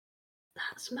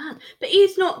 That's mad. But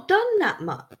he's not done that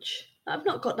much. I've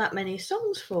not got that many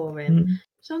songs for him.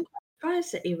 So I'm quite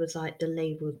surprised that he was like the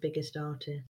label's biggest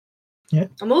artist. Yeah.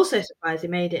 I'm also surprised he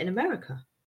made it in America.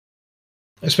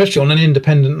 Especially on an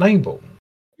independent label.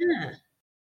 Yeah.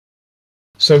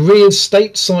 So Rhea's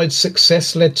stateside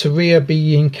success led to Rhea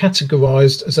being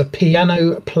categorised as a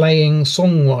piano-playing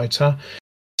songwriter,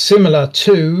 similar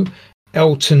to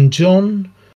Elton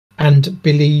John, and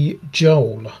Billy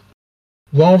Joel,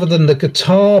 rather than the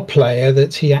guitar player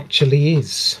that he actually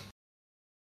is.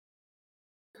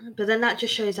 But then that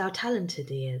just shows how talented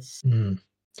he is.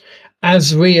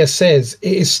 As Rhea says,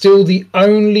 it is still the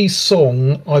only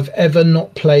song I've ever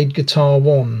not played guitar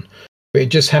on, but it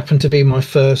just happened to be my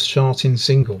first charting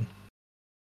single.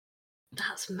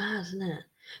 That's mad, isn't it?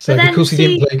 So because he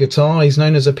didn't play guitar, he's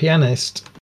known as a pianist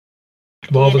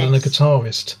rather than a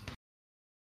guitarist.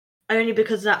 Only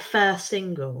because of that first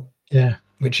single. Yeah,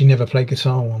 which he never played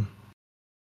guitar on.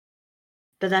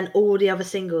 But then all the other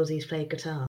singles he's played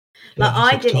guitar. Like,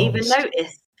 I didn't even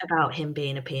notice about him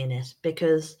being a pianist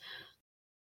because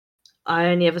I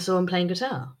only ever saw him playing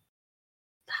guitar.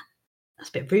 That's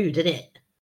a bit rude, isn't it?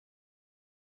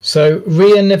 So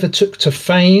Rhea never took to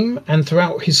fame, and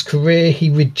throughout his career he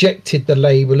rejected the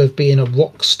label of being a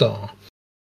rock star.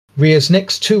 Rhea's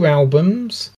next two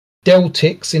albums,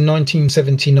 Deltics in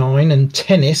 1979 and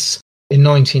Tennis in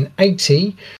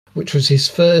 1980, which was his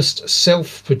first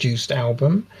self-produced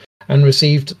album, and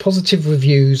received positive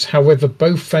reviews. However,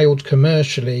 both failed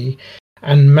commercially,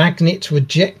 and Magnet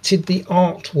rejected the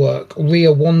artwork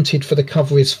Rhea wanted for the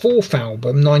cover of his fourth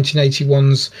album,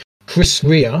 1981's Chris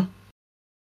Rea.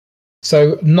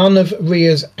 So none of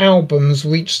Rhea's albums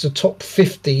reached the top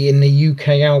 50 in the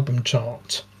UK album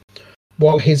chart,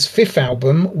 while his fifth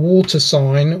album, Water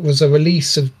Sign, was a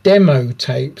release of demo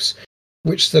tapes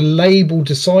which the label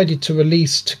decided to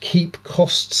release to keep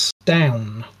costs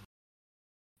down.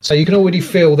 So you can already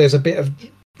feel there's a bit of...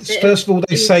 First of all,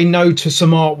 they say no to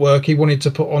some artwork he wanted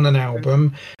to put on an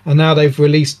album, and now they've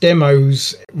released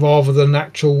demos rather than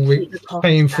actual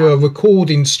paying for a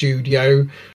recording studio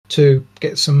to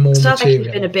get some more material. Sounds like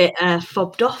he's been a bit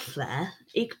fobbed off there.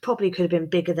 He probably could have been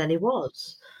bigger than he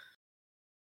was.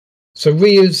 So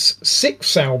Rhea's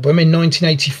sixth album in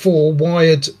 1984,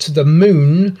 Wired to the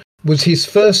Moon, was his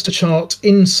first to chart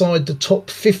inside the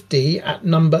top 50 at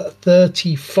number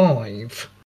 35.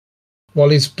 While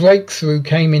his breakthrough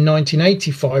came in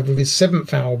 1985 with his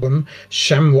seventh album,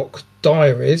 Shamrock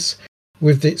Diaries,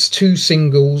 with its two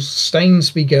singles,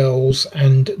 Stainsby Girls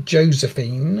and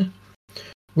Josephine,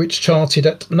 which charted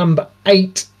at number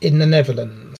 8 in the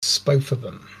Netherlands, both of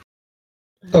them.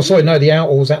 Oh, sorry, no,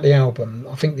 or was that the album?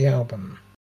 I think the album.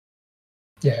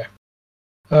 Yeah.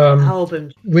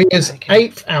 Rhea's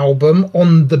eighth album,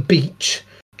 On the Beach,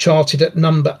 charted at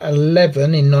number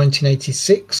 11 in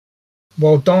 1986,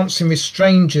 while Dancing with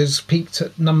Strangers peaked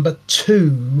at number 2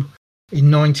 in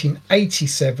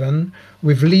 1987,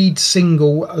 with lead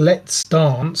single Let's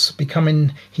Dance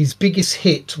becoming his biggest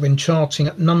hit when charting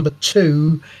at number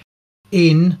 2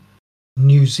 in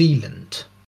New Zealand.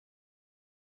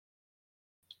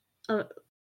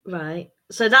 Right.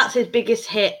 So that's his biggest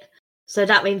hit. So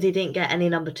that means he didn't get any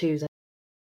number 2s.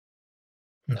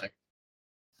 No.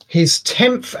 His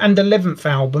 10th and 11th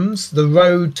albums, The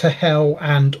Road to Hell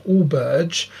and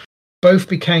Allburge, both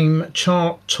became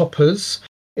chart toppers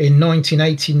in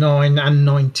 1989 and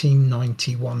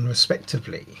 1991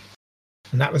 respectively,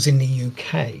 and that was in the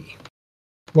UK,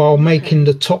 while making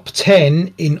the top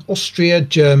 10 in Austria,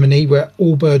 Germany, where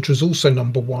Allburge was also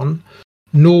number 1,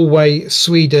 Norway,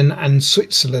 Sweden and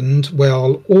Switzerland,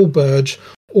 while Allburge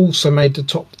also made the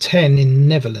top 10 in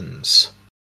Netherlands.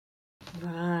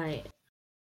 Right.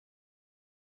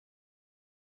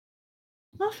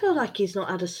 I feel like he's not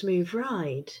had a smooth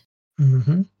ride.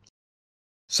 Mm-hmm.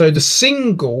 So the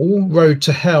single Road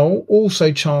to Hell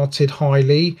also charted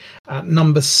highly at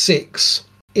number 6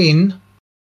 in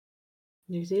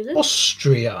New Zealand?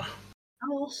 Austria.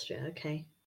 Oh, Austria, okay.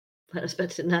 I was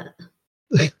expecting that.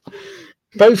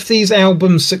 Both these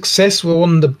albums' success were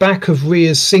on the back of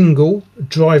Rhea's single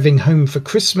Driving Home for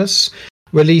Christmas,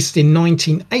 released in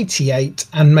 1988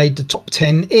 and made the top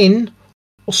 10 in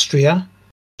Austria,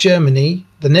 Germany,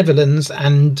 the Netherlands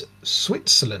and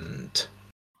Switzerland.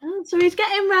 Oh, so he's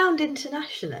getting round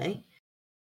internationally.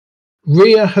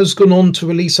 Rhea has gone on to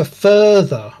release a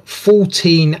further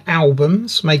 14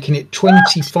 albums, making it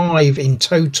 25 in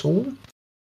total,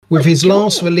 with his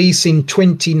last release in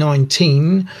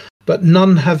 2019, but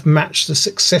none have matched the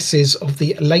successes of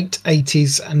the late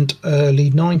 80s and early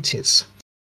 90s.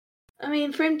 I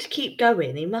mean, for him to keep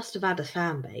going, he must have had a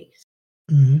fan base.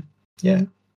 Mm-hmm. Yeah.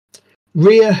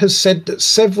 Rhea has said that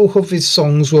several of his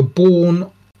songs were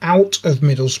born out of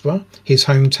Middlesbrough, his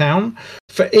hometown.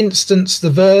 For instance, the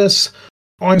verse,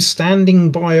 I'm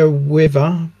standing by a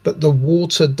river, but the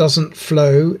water doesn't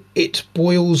flow. It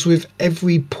boils with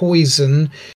every poison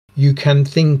you can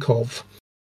think of.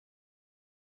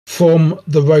 From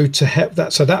The Road to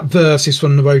Hell. So that verse is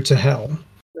from The Road to Hell.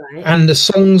 Right. And the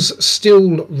song's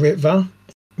Still River,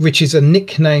 which is a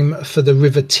nickname for the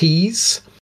River Tees,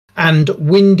 and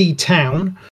Windy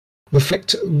Town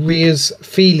reflect Rear's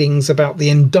feelings about the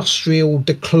industrial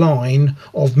decline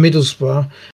of Middlesbrough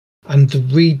and the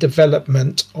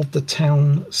redevelopment of the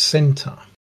town centre.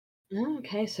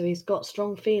 Okay, so he's got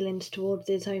strong feelings towards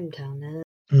his hometown then.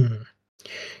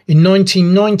 In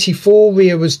 1994,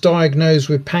 Rear was diagnosed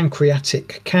with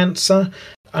pancreatic cancer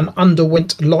and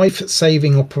underwent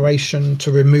life-saving operation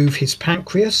to remove his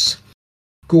pancreas,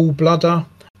 gallbladder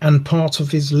and part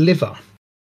of his liver.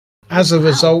 As a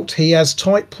result, he has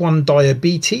type 1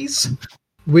 diabetes.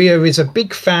 Rear is a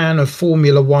big fan of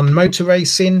Formula 1 motor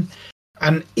racing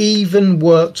and even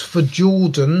worked for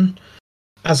Jordan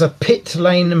as a pit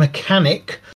lane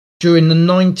mechanic during the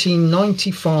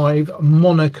 1995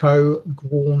 Monaco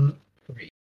Grand Prix.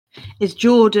 Is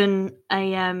Jordan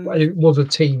a It was a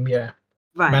team, yeah.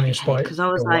 right? Managed Okay, by, because I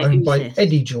was or like, owned who's by this?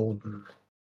 Eddie Jordan.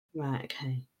 Right.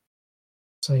 Okay.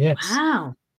 So yes.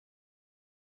 Wow.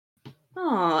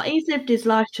 Oh, he's lived his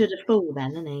life to the full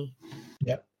then, hasn't he?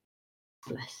 Yep.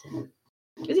 Bless him.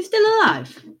 Is he still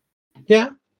alive? Yeah.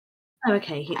 Oh,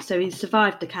 okay. So he's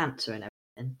survived the cancer and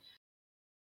everything.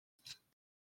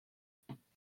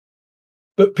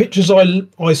 But pictures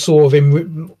I saw of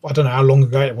him, I don't know how long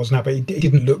ago it was now, but he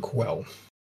didn't look well.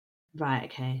 Right.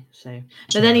 Okay.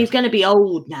 But then he's going to be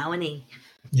old now, isn't he?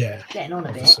 Yeah. Getting on a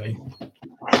obviously.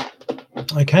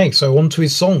 Okay, so on to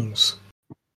his songs.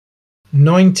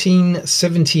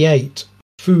 1978,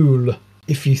 Fool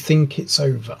If You Think It's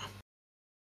Over.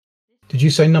 Did you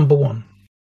say number one?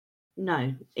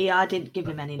 No, I didn't give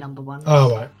him any number ones.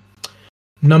 Oh, right.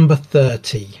 Number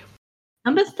 30.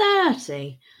 Number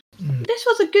 30. This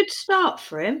was a good start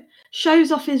for him.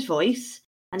 Shows off his voice,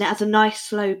 and it has a nice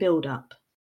slow build-up.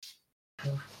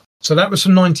 So that was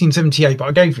from 1978, but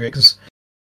I gave you it because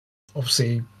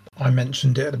obviously I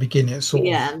mentioned it at the beginning. It's sort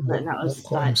of what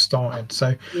got him started.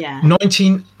 So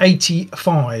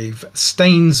 1985,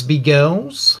 Stainsby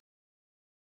Girls,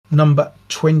 number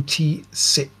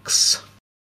 26.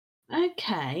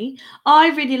 Okay. I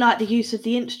really like the use of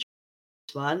the instrument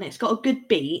one. It's got a good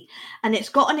beat and it's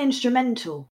got an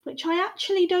instrumental, which I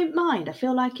actually don't mind. I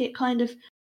feel like it kind of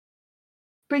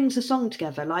brings the song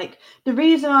together. Like, the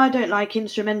reason I don't like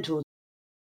instrumentals,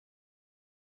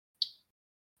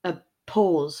 a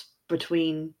pause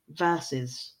between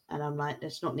verses, and I'm like,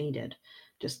 it's not needed.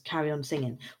 Just carry on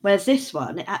singing. Whereas this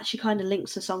one, it actually kind of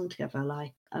links the song together.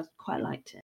 Like, I've quite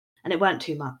liked it. And it weren't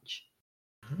too much.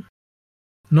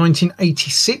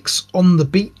 1986, On the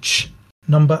Beach,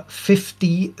 number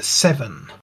 57.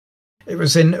 It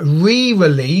was then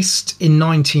re-released in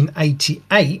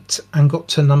 1988 and got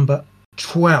to number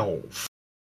 12.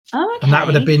 Oh, okay. And that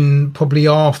would have been probably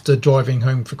after Driving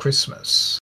Home for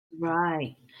Christmas.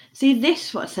 Right. See,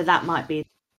 this one, so that might be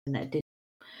that did.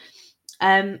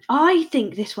 I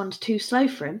think this one's too slow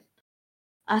for him.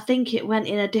 I think it went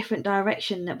in a different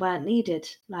direction that weren't needed.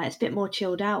 Like, it's a bit more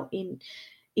chilled out.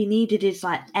 He needed his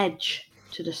like edge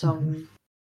to the song,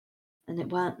 and it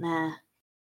weren't there.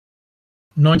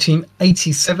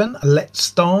 1987,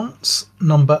 Let's Dance,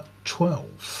 number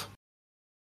 12.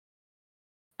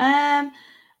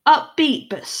 Upbeat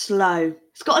but slow.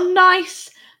 It's got a nice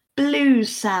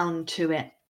blues sound to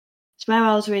it. It's where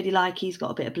I was really like, he's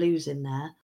got a bit of blues in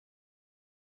there.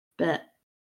 But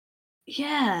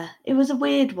yeah, it was a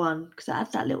weird one because it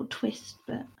had that little twist,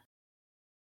 but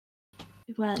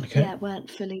it weren't. Okay. Yeah, it weren't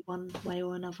fully one way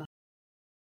or another.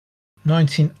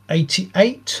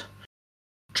 1988,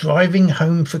 Driving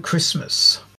Home for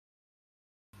Christmas,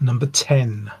 number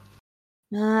 10.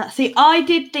 See, I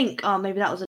did think, oh, maybe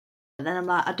that was and then I'm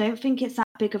like, I don't think it's that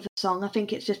big of a song. I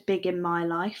think it's just big in my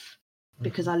life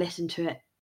because I listen to it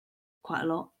quite a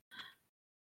lot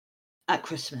at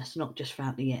Christmas, not just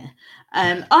throughout the year.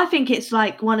 I think it's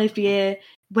like one of your,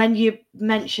 when you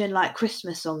mention like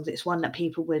Christmas songs, it's one that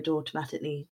people would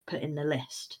automatically put in the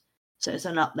list. So it's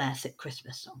an up there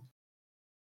Christmas song.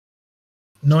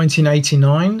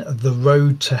 1989, The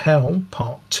Road to Hell,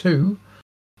 Part 2,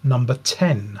 number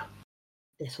 10.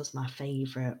 This was my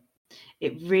favourite.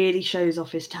 It really shows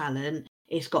off his talent.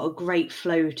 It's got a great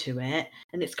flow to it.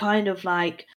 And it's kind of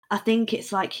like, I think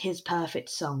it's like his perfect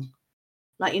song.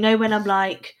 Like, you know, when I'm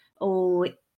like, oh,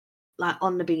 like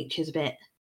On the Beach is a bit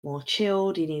more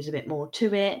chilled. He needs a bit more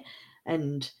to it.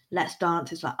 And Let's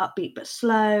Dance is like upbeat but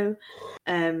slow.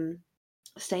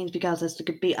 Stainsby Girls has the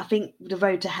good beat. I think The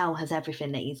Road to Hell has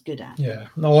everything that he's good at. Yeah.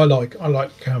 No, I like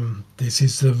This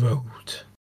Is the Road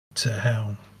to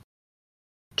Hell.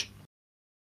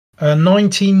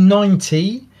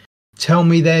 1990, Tell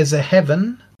Me There's a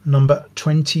Heaven, number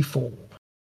 24.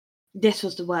 This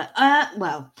was the worst.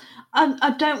 Well,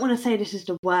 I don't want to say this is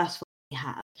the worst one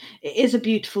have. It is a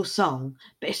beautiful song,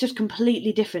 but it's just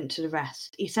completely different to the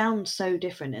rest. He sounds so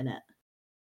different in it.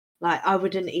 Like, I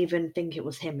wouldn't even think it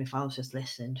was him if I was just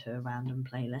listening to a random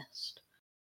playlist.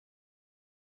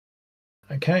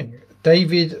 Okay,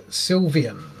 David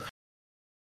Sylvian,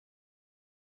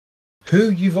 who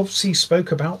you've obviously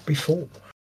spoke about before.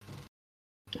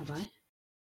 Have I?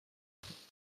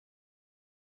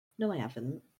 No, I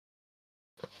haven't.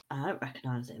 I don't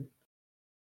recognise him.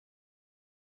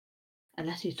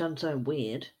 Unless he's done something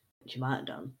weird, which he might have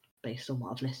done, based on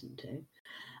what I've listened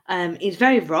to. He's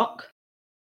very rock.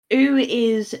 Who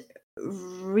is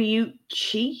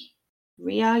Ryuichi?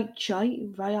 Or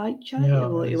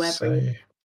whoever.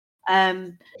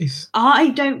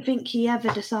 I don't think he ever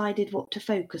decided what to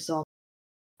focus on,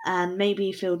 and maybe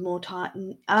he filled more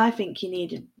time. I think he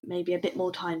needed maybe a bit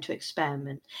more time to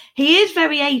experiment. He is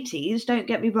very 80s, don't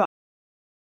get me wrong.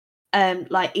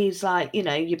 Like, he's like, you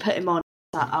know, you put him on,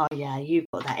 like, oh yeah, you've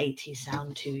got that 80s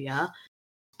sound to you.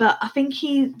 But I think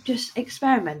he just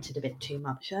experimented a bit too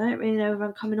much. I don't really know if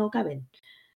I'm coming or going.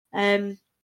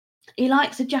 He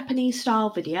likes a Japanese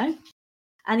style video,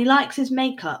 and he likes his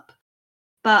makeup,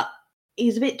 but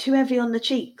he's a bit too heavy on the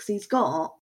cheeks. He's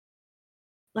got,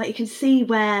 like, you can see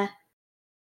where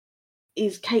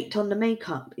he's caked on the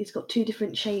makeup. He's got 2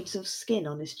 different shades of skin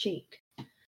on his cheek.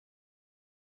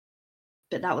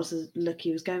 But that was the look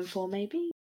he was going for,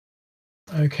 maybe.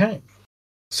 Okay.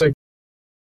 So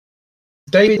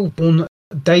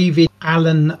David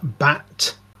Allen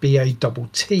Batt,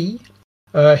 B-A-T-T.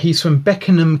 He's from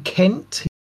Beckenham, Kent.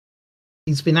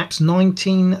 He's been active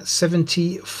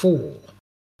 1974.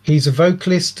 He's a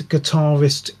vocalist,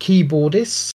 guitarist,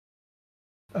 keyboardist,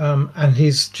 and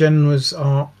his genres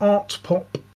are art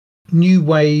pop, new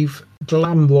wave,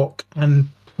 glam rock, and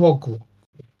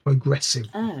progressive.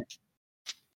 Oh.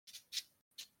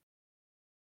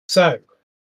 So,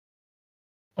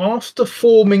 after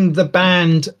forming the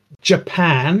band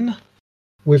Japan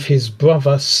with his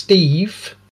brother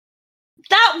Steve...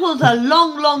 That was a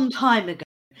long, long time ago.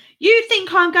 You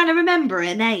think I'm going to remember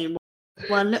a name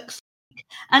one looks like?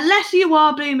 Unless you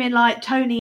are blooming like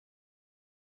Tony,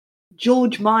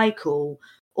 George Michael,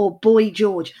 or Boy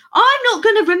George. I'm not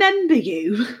going to remember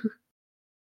you.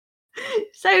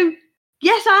 So,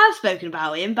 yes, I have spoken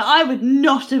about him, but I would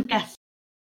not have guessed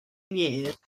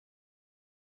years.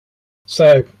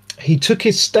 So, he took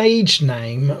his stage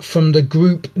name from the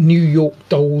group New York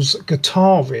Dolls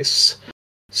guitarist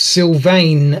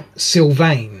Sylvain,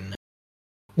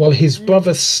 while his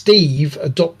brother Steve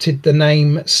adopted the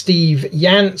name Steve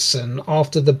Jansen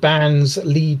after the band's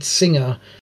lead singer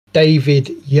David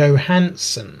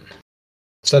Johansen.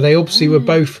 So they obviously were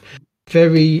both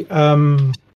very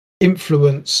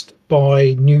influenced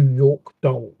by New York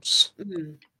Dolls.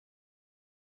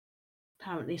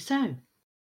 Apparently so.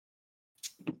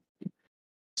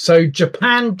 So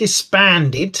Japan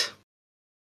disbanded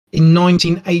in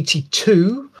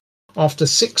 1982 after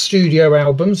 6 studio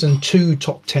albums and 2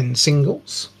 top 10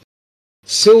 singles.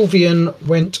 Sylvian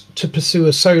went to pursue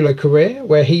a solo career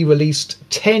where he released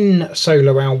 10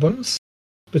 solo albums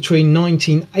between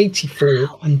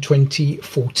 1984 and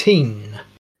 2014.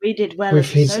 We did well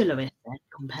as a soloist then,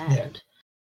 compared. Yeah,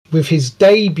 with his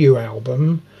debut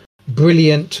album,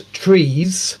 Brilliant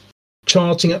Trees,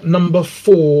 charting at number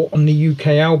 4 on the UK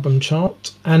album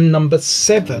chart and number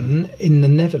 7 in the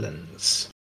Netherlands.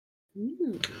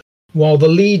 While the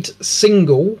lead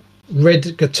single,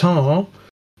 Red Guitar,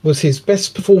 was his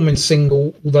best performing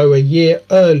single, although a year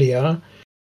earlier,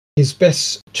 his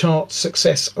best chart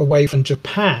success away from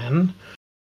Japan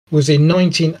was in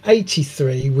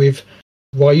 1983 with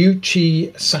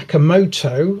Ryuichi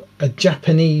Sakamoto, a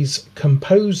Japanese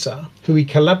composer who he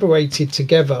collaborated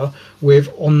together with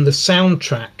on the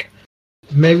soundtrack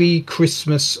Merry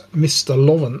Christmas, Mr.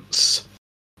 Lawrence,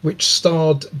 which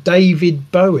starred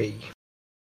David Bowie.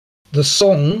 The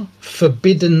song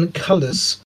Forbidden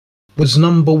Colours was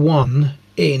number 1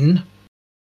 in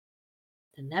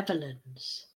the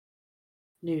Netherlands,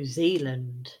 New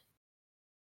Zealand,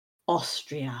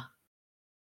 Austria,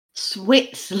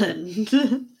 Switzerland,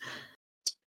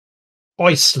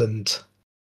 Iceland.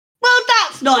 Well,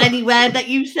 that's not anywhere that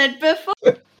you said before.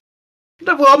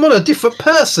 No, well, I'm on a different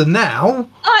person now.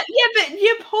 Yeah, but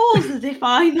you pause as if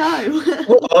I know.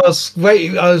 Well, I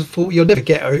thought you'll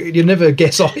never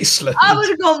guess Iceland. I would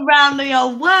have gone round the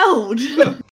old world.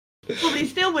 Probably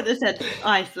still would have said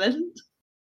Iceland.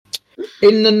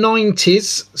 In the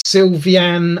 90s,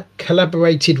 Sylvian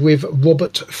collaborated with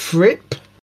Robert Fripp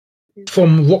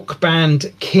from rock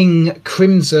band King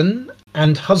Crimson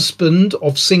and husband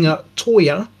of singer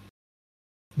Toya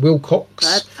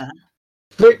Wilcox.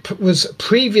 Fripp who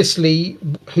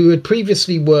had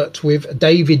previously worked with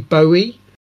David Bowie,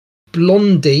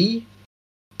 Blondie,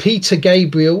 Peter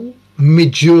Gabriel,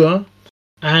 Midge,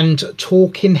 and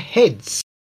Talking Heads.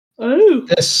 Oh.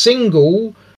 Their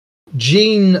single,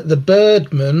 Gene the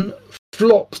Birdman,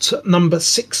 flopped at number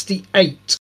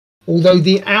 68, although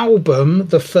the album,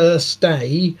 The First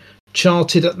Day,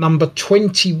 charted at number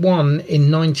 21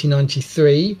 in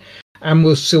 1993 and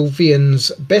was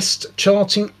Sylvian's best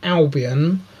charting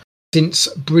album since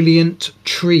Brilliant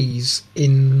Trees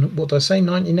in, what did I say,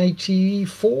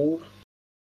 1984?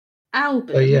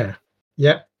 Album? Oh, yeah.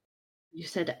 Yeah. You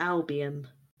said Albion.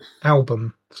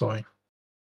 Album, sorry.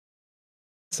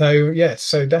 So, yes,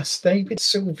 so that's David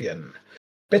Sylvian,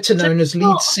 better known as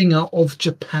lead singer of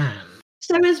Japan.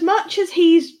 So as much as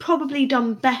he's probably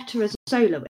done better as a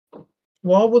soloist.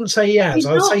 Well, I wouldn't say he has.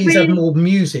 I'd say he's had more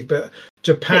music, but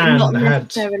Japan not had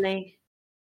necessarily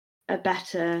a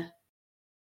better.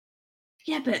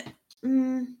 Yeah, but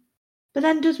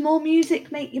then does more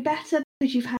music make you better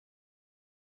because you've had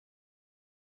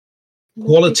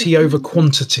quality over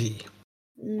quantity?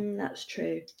 That's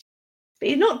true. But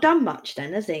he's not done much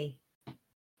then, has he?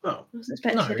 No,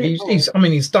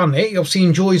 he's done it. He obviously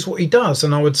enjoys what he does,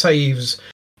 and I would say he's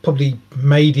probably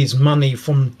made his money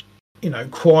from,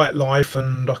 Quiet Life,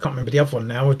 and I can't remember the other one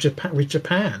now with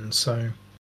Japan. So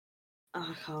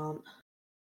I can't.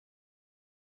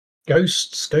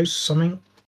 Ghosts, something.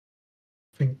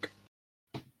 I think.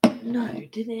 No,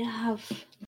 didn't it have?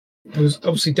 It was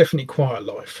obviously definitely Quiet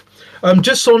Life.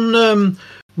 Just on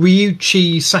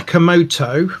Ryuichi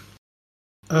Sakamoto.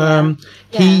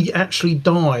 He actually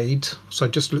died, so I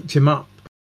just looked him up,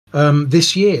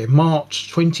 this year,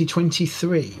 March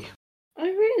 2023. Oh,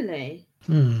 really?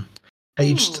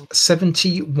 Aged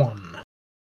 71.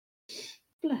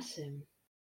 Bless him.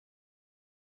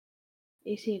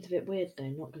 He seems a bit weird, though,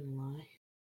 not going to lie.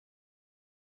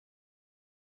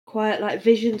 Quiet like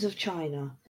Visions of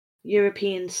China,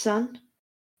 European Sun,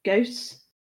 Ghosts,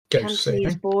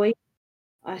 Cantonese Boy,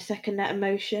 I Second That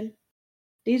Emotion.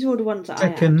 These are all the ones that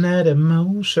Second That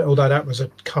Emotion, although that was a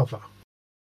cover.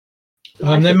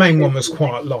 Their main one was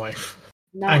Quiet Life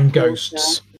and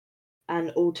Ghosts.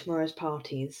 And All Tomorrow's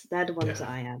Parties. They're the ones that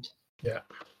I had. Yeah.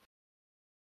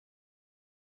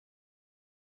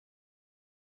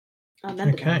 I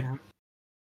remember them now.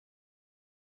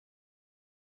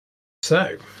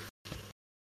 So,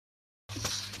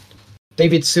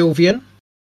 David Sylvian,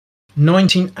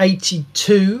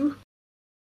 1982,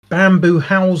 Bamboo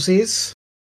Houses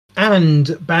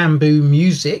and Bamboo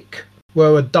Music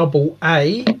were a double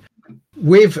A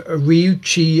with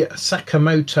Ryuichi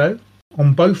Sakamoto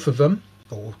on both of them,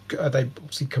 or they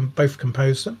obviously both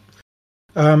composed them.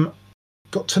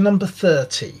 Got to number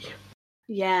 30.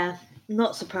 Yeah,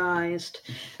 not surprised.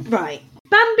 Right,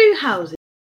 Bamboo Houses,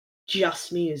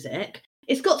 just music.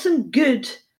 It's got some good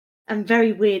and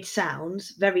very weird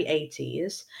sounds, very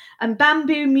 80s. And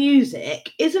Bamboo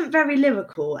Music isn't very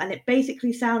lyrical, and it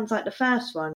basically sounds like the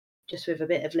first one, just with a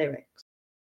bit of lyrics.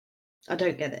 I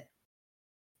don't get it.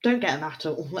 Don't get them at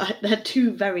all. Like, they're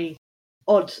two very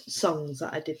odd songs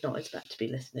that I did not expect to be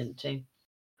listening to.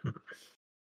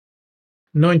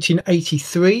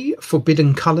 1983,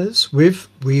 Forbidden Colours with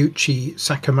Ryuichi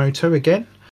Sakamoto again,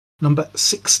 number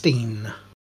 16.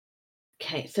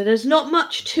 Okay, so there's not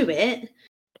much to it,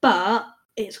 but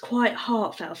it's quite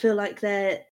heartfelt. I feel like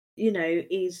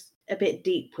he's a bit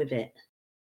deep with it.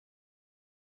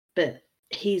 But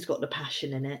he's got the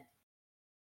passion in it.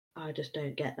 I just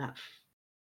don't get that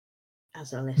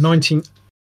as a listener.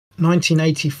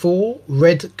 1984,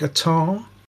 Red Guitar,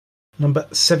 number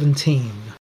 17.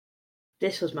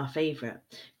 This was my favourite.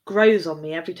 Grows on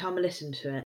me every time I listen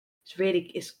to it.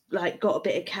 It's like got a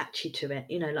bit of catchy to it.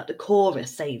 Like the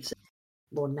chorus saves it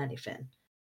more than anything.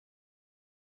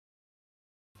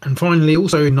 And finally,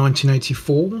 also in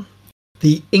 1984,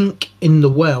 The Ink in the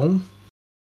Well,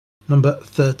 number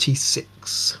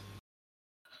 36.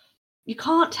 You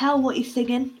can't tell what he's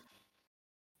singing.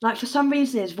 Like, for some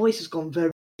reason, his voice has gone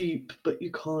very deep, but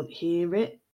you can't hear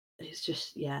it. It's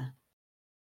just, yeah.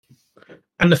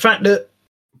 And the fact that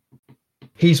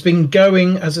he's been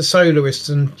going as a soloist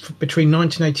and between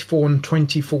 1984 and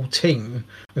 2014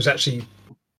 was actually,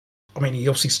 he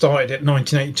obviously started at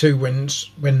 1982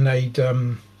 when they'd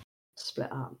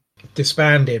split up,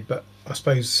 disbanded, but I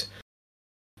suppose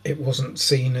it wasn't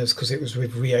seen as, because it was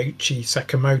with Ryuichi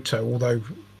Sakamoto, although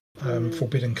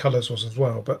Forbidden Colours was as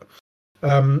well. But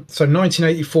so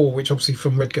 1984, which obviously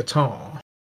from Red Guitar,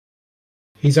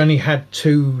 he's only had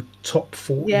 2 top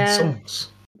 40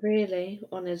 songs. Really,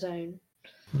 on his own.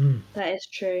 That is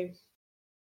true.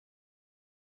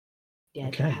 Yeah,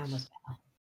 okay. Japan was better.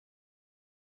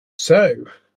 So,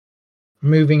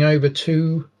 moving over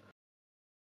to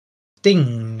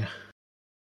Sting.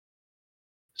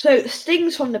 So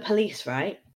Sting's from the Police,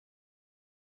 right?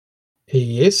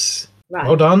 He is. Right.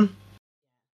 Well done.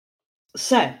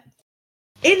 So,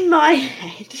 in my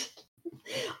head,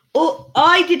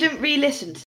 I didn't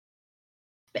re-listen to it,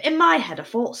 but in my head I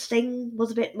thought Sting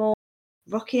was a bit more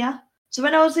rockier. So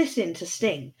when I was listening to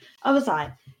Sting, I was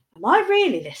like, am I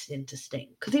really listening to Sting?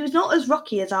 Because he was not as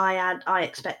rocky as I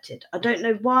expected. I don't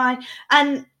know why.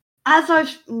 And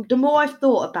the more I've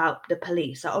thought about the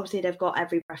Police, obviously they've got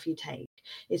Every Breath You Take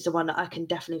is the one that I can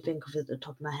definitely think of at the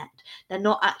top of my head. They're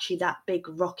not actually that big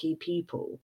rocky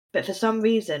people. But for some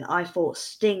reason, I thought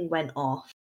Sting went off.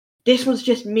 This was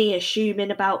just me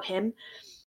assuming about him.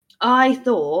 I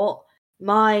thought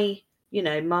my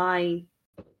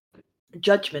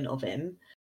judgment of him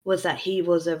was that he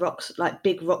was a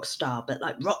big rock star, but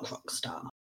like rock star.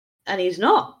 And he's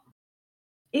not.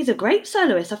 He's a great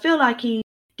soloist. I feel like he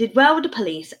did well with the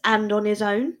Police and on his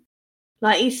own.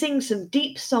 Like, he sings some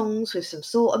deep songs with some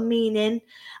sort of meaning.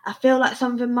 I feel like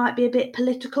some of them might be a bit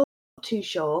political, not too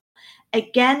sure.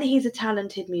 Again, he's a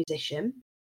talented musician.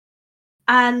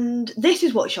 And this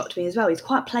is what shocked me as well. He's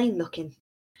quite plain looking.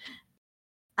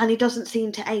 And he doesn't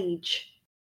seem to age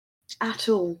at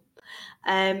all.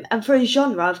 And for his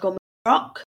genre, I've gone with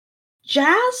rock. Jazz,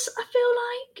 I feel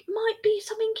like, might be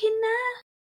something in there.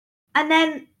 And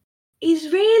then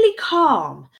he's really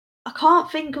calm. I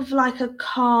can't think of like a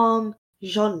calm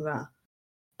genre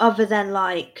other than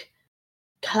like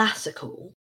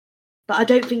classical. But I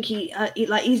don't think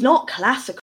he's not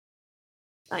classical.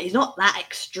 Like, he's not that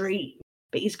extreme.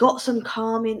 But he's got some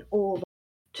calming aura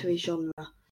to his genre,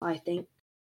 I think.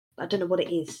 I don't know what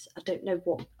it is. I don't know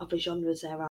what other genres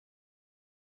there are.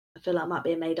 I feel like it might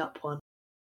be a made-up one.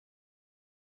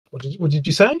 What did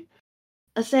you say?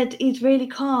 I said he's really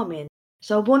calming.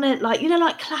 So I want to, like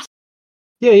classical.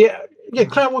 Yeah.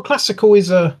 Well, classical is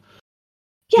a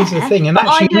thing, and but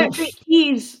actually,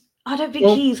 I don't think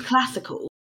he's classical.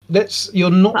 You're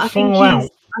not far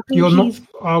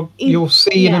out. You'll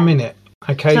see in a minute.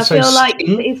 Okay, so I feel like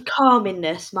his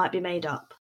calmingness might be made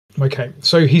up. Okay,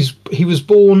 so he was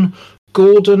born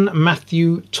Gordon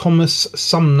Matthew Thomas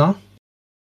Sumner.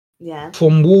 Yeah.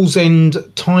 From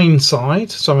Wallsend, Tyneside,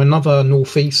 so another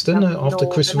northeastern after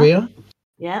Chris Rea.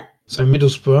 Yeah. So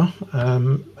Middlesbrough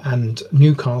and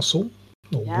Newcastle,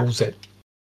 or Wallsend.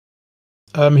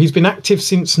 He's been active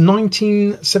since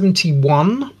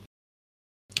 1971.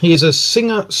 He is a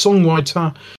singer,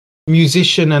 songwriter,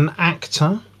 musician, and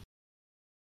actor.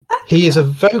 He is a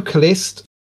vocalist,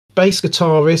 bass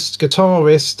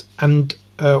guitarist, and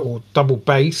or double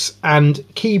bass, and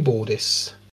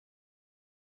keyboardist.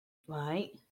 Right.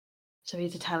 So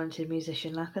he's a talented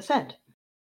musician, like I said.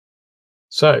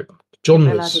 So, I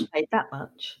genres. didn't play that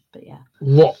much, but yeah.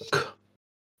 Rock.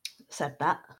 Said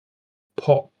that.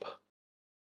 Pop.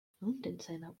 Oh, didn't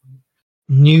say that one.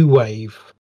 New wave.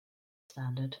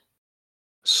 Standard.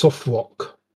 Soft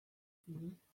rock. Mm-hmm.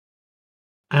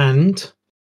 And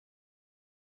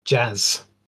jazz.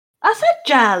 I said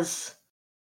jazz.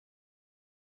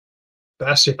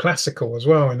 That's your classical as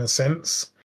well, in a sense.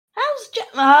 How's jazz?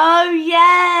 Oh,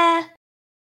 yeah.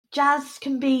 Jazz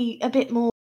can be a bit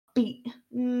more beat.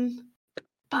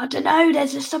 But I don't know,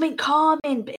 there's just something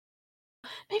calming. But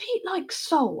maybe like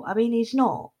soul. I mean, he's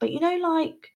not. But I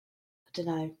don't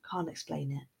know. Can't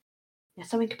explain it. There's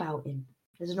something about him.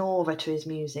 There's an aura to his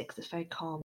music that's very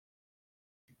calm.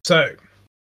 So,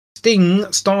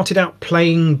 Sting started out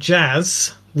playing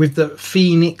jazz with the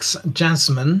Phoenix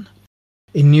Jazzmen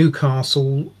in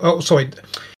Newcastle.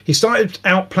 He started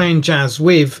out playing jazz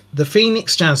with the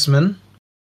Phoenix Jazzmen,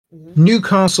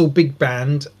 Newcastle Big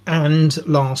Band, and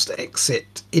Last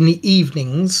Exit in the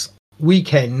evenings,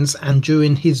 weekends, and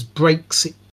during his breaks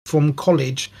from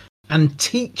college and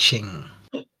teaching.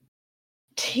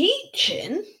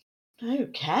 Teaching?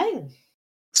 Okay.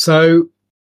 So,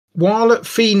 while at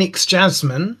Phoenix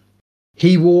Jazzmen,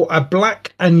 he wore a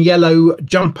black and yellow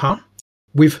jumper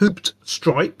with hooped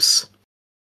stripes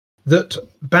that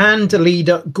band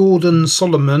leader Gordon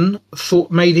Solomon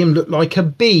thought made him look like a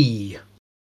bee.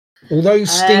 Although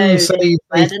Sting says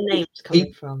where the name's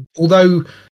coming from. Although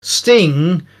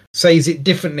Sting says it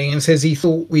differently and says he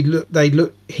thought he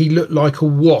looked like a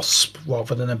wasp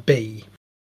rather than a bee.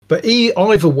 But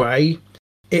either way,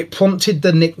 it prompted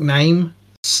the nickname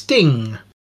Sting.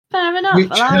 Fair enough.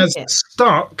 Which has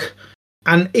stuck,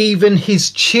 and even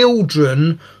his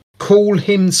children call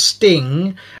him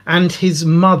Sting, and his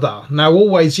mother. Now,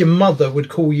 always your mother would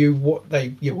call you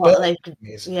your birth name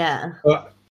is. Yeah.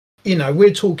 But,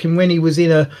 we're talking when he was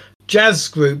in a jazz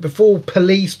group before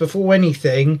Police, before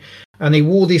anything, and he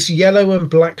wore this yellow and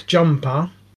black jumper.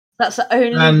 That's the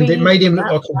only And reason. it made him look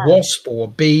like a That's wasp or a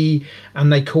bee,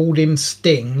 and they called him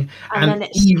Sting. And then And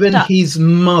it's even stuck. his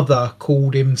mother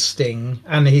called him Sting,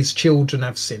 and his children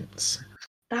have since.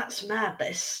 That's mad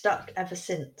that it's stuck ever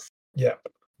since. Yeah.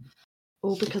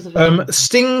 All because of a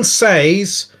Sting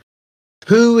says,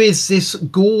 "Who is this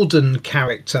Gordon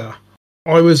character?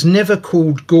 I was never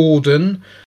called Gordon.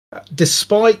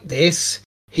 Despite this,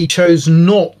 he chose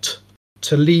not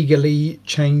to legally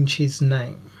change his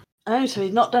name." Oh, so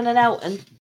he's not done an Elton.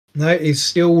 No, he's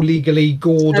still legally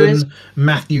Gordon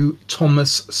Matthew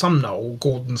Thomas Sumner, or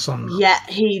Gordon Sumner. Yeah,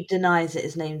 he denies that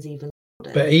his name's even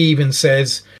Gordon. But he even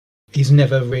says he's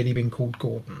never really been called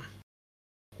Gordon.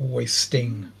 Always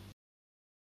Sting.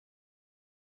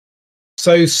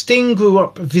 So Sting grew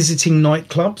up visiting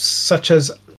nightclubs such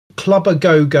as Club A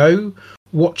Go Go,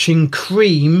 watching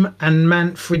Cream and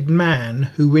Manfred Mann,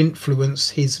 who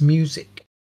influenced his music.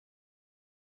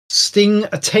 Sting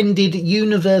attended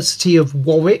University of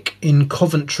Warwick in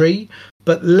Coventry,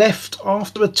 but left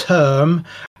after a term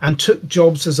and took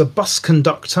jobs as a bus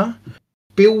conductor,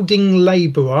 building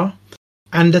labourer,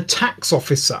 and a tax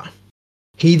officer.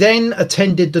 He then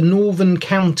attended the Northern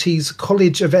Counties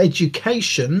College of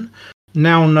Education,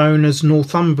 now known as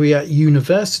Northumbria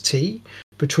University,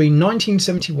 between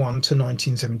 1971 to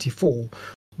 1974,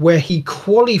 where he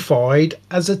qualified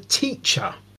as a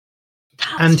teacher.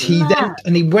 And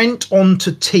he went on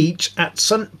to teach at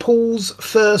St Paul's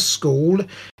First School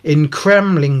in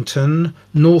Cramlington,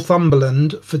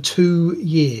 Northumberland, for 2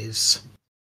 years.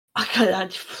 Okay.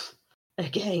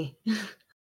 Okay.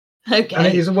 And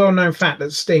it is a well-known fact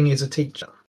that Sting is a teacher.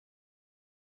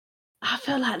 I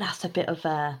feel like that's a bit of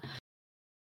a,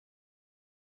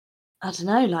 I don't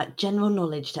know, like general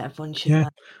knowledge that everyone should know.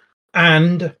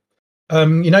 And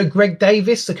you know Greg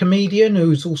Davis, the comedian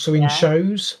who's also in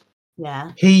shows?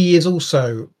 Yeah. He is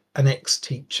also an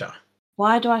ex-teacher.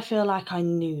 Why do I feel like I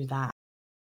knew that?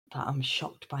 But I'm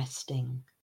shocked by Sting.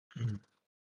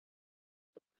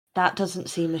 That doesn't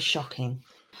seem as shocking.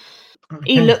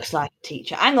 Okay. He looks like a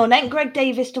teacher. Hang on, ain't Greg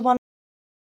Davis the one?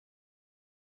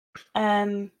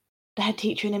 The head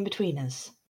teacher in Inbetweeners?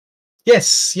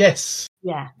 Yes.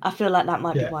 Yeah, I feel like that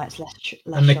might be why it's less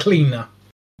and the shocking. Cleaner,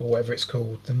 or whatever it's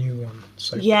called, the new one.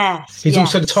 So yes. He's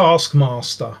also the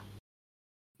Taskmaster.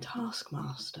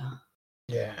 Taskmaster.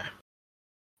 Yeah.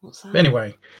 What's that?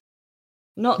 Anyway,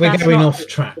 we're going off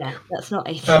track. Yeah, that's not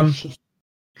a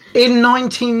in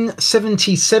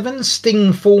 1977,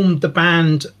 Sting formed the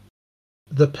band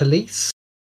The Police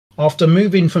after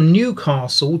moving from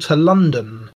Newcastle to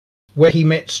London, where he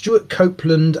met Stuart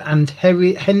Copeland and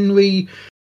Henry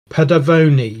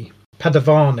Padavani,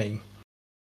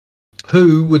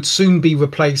 who would soon be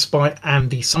replaced by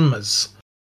Andy Summers.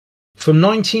 From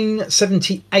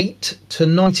 1978 to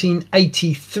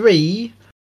 1983,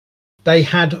 they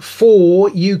had 4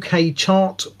 UK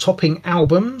chart-topping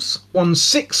albums, won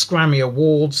 6 Grammy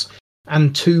Awards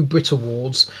and 2 Brit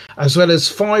Awards, as well as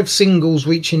 5 singles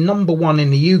reaching number 1 in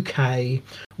the UK,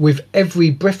 with Every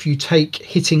Breath You Take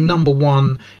hitting number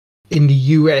 1 in the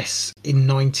US in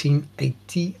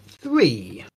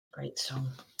 1983. Great song.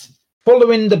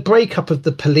 Following the breakup of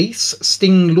The Police,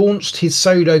 Sting launched his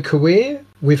solo career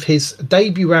with his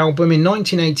debut album in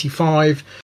 1985,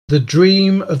 The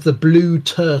Dream of the Blue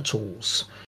Turtles,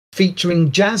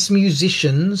 featuring jazz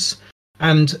musicians,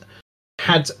 and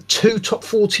had 2 top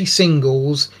 40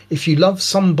 singles, If You Love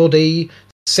Somebody,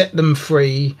 Set Them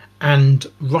Free, and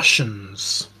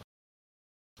Russians.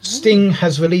 Sting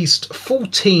has released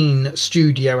 14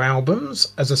 studio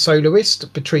albums as a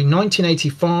soloist between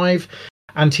 1985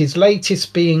 and his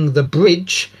latest being The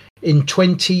Bridge in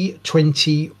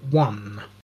 2021.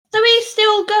 So he's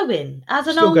still going as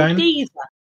an old geezer?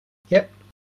 Yep.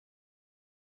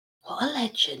 What a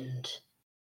legend.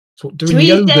 That's what doing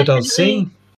yoga does, see?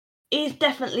 He's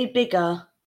definitely bigger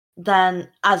than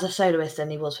as a soloist than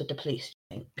he was with The Police,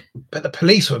 I think. But The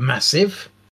Police were massive.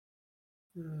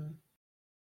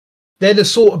 They're the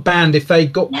sort of band, if they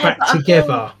got back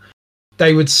together,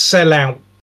 they would sell out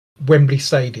Wembley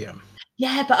Stadium.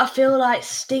 Yeah, but I feel like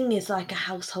Sting is like a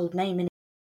household name, isn't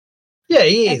he? Yeah,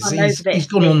 he is. He's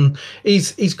gone on.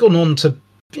 He's gone on to,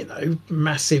 you know,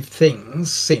 massive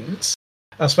things since.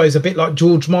 I suppose a bit like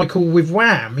George Michael with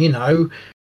Wham. You know,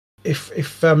 if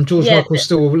George Michael's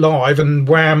still alive and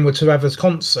Wham were to have his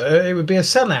concert, it would be a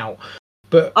sellout.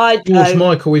 But George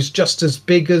Michael is just as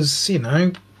big as, you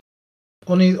know,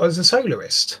 as a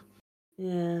soloist.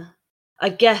 Yeah, I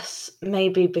guess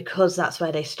maybe because that's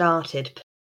where they started.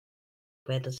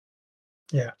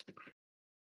 Yeah.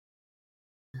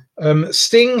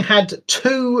 Sting had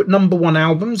 2 number 1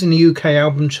 albums in the UK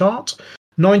album chart.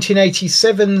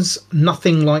 1987's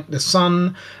Nothing Like the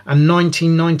Sun and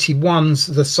 1991's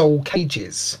The Soul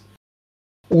Cages.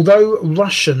 Although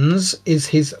Russians is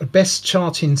his best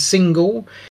charting single,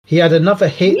 he had another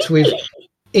hit with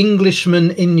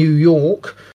Englishman in New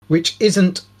York, which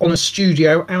isn't on a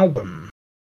studio album.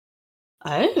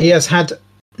 Oh. He has had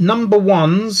number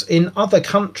 1s in other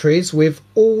countries, with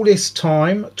All This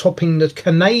Time topping the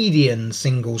Canadian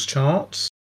singles charts.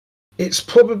 It's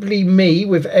Probably Me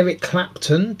with Eric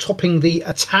Clapton topping the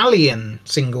Italian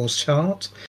singles chart,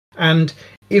 and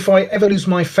If I Ever Lose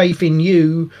My Faith in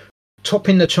You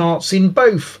topping the charts in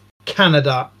both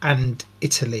Canada and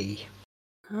Italy.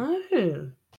 Oh.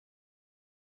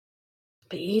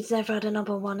 But he's never had a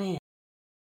number 1 in.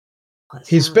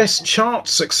 His best chart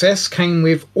success came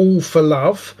with All for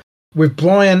Love with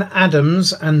Bryan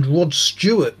Adams and Rod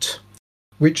Stewart,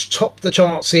 which topped the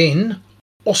charts in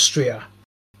Austria,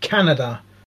 Canada,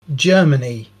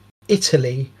 Germany,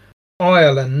 Italy,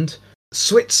 Ireland,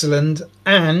 Switzerland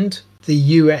and the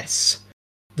US.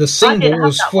 The single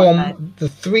was from the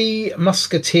Three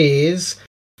Musketeers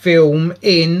film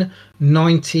in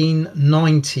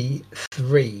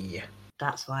 1993.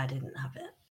 That's why I didn't have it.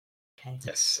 Okay.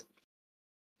 Yes.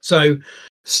 So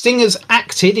Sting has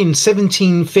acted in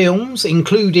 17 films,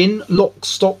 including Lock,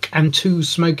 Stock and Two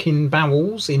Smoking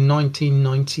Barrels in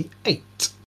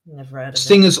 1998. Never heard of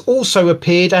Sting has also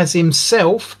appeared as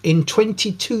himself in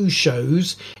 22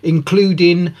 shows,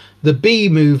 including The Bee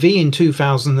Movie in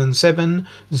 2007,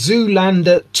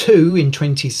 Zoolander 2 in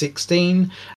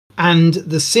 2016, and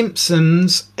The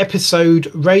Simpsons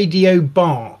episode Radio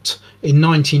Bart in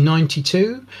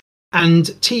 1992, and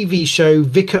TV show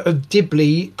Vicar of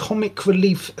Dibley Comic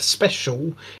Relief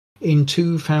Special in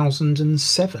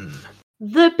 2007.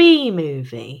 The Bee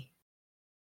Movie.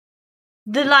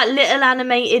 The little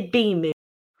animated Bee movie.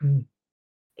 Mm.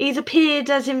 He's appeared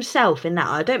as himself in that.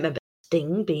 I don't remember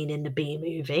Sting being in the Bee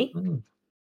Movie. Mm.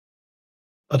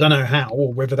 I don't know how,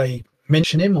 or whether they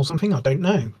mention him or something. I don't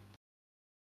know.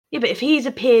 Yeah, but if he's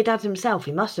appeared as himself,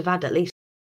 he must have had at least.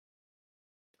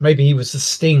 Maybe he was the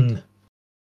Sting.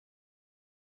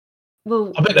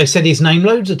 Well, I bet they said his name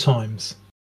loads of times.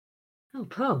 Oh,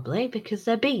 probably because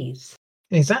they're bees.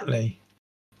 Exactly.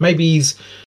 Maybe he's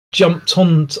jumped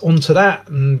onto that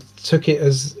and took it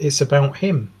as it's about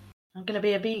him. I'm going to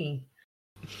be a bee.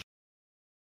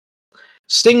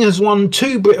 Sting has won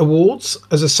 2 Brit Awards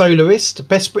as a soloist,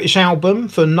 Best British Album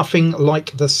for Nothing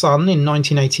Like the Sun in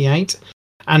 1988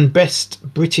 and Best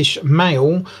British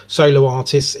Male Solo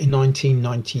Artist in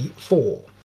 1994.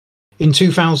 In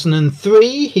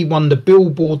 2003, he won the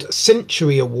Billboard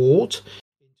Century Award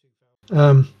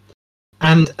and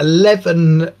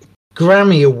 11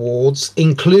 Grammy Awards,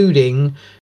 including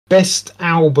Best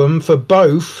Album for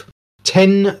both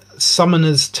 10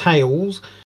 Summoner's Tales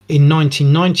in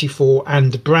 1994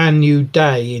 and Brand New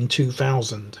Day in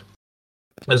 2000,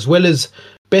 as well as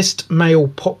Best Male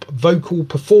Pop Vocal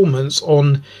Performance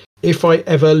on If I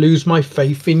Ever Lose My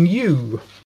Faith in You.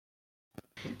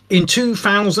 In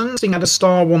 2000, Sting had a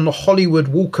star on the Hollywood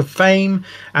Walk of Fame,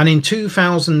 and in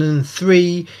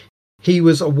 2003, he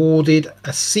was awarded a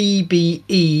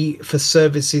CBE for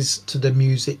services to the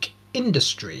music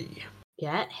industry.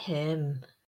 Get him.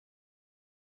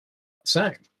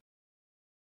 So,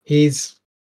 his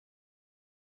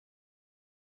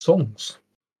songs.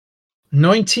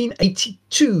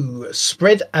 1982,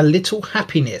 Spread a Little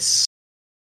Happiness,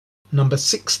 number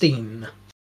 16.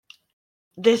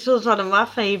 This was one of my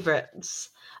favourites.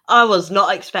 I was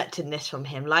not expecting this from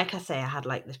him. Like I say, I had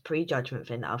this prejudgment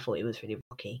thing that I thought he was really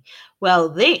rocky. Well,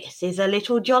 this is a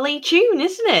little jolly tune,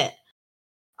 isn't it?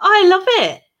 I love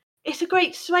it. It's a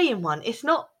great swaying one. It's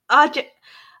not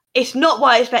what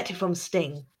I expected from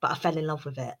Sting, but I fell in love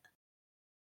with it.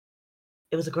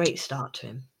 It was a great start to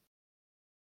him.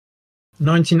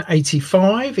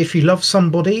 1985, If You Love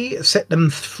Somebody, Set Them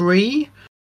Free,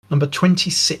 number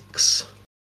 26.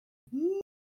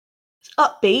 It's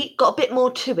upbeat, got a bit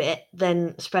more to it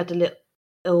than Spread a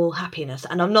Little Happiness.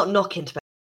 And I'm not knocking Spread a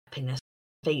Little Happiness,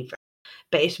 favourite,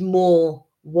 but it's more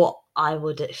what I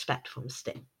would expect from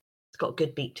Sting. It's got a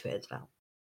good beat to it as well.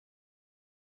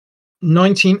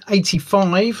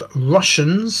 1985,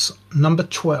 Russians, number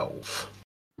 12.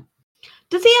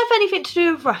 Does he have anything to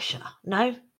do with Russia?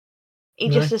 No? He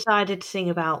No. just decided to sing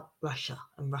about Russia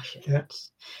and Russians. Yeah.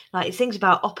 He sings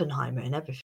about Oppenheimer and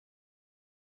everything.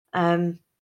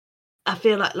 I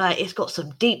feel like it's got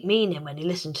some deep meaning when you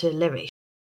listen to the lyrics.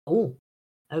 Oh,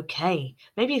 okay.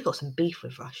 Maybe he's got some beef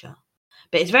with Russia.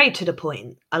 But it's very to the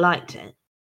point. I liked it.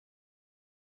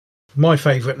 My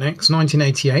favourite next,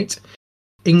 1988.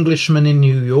 Englishman in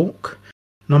New York,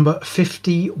 number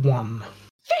 51.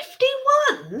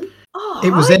 51? Oh,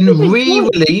 It was I then did enjoy it.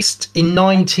 re-released in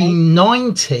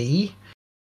 1990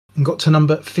 and got to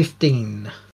number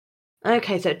 15.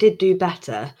 Okay, so it did do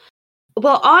better.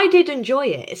 Well, I did enjoy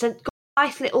it. It's a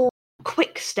nice little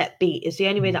quick step beat is the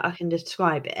only way that I can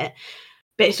describe it.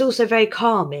 But it's also very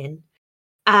calming.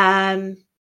 It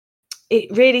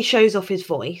really shows off his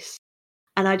voice.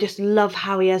 And I just love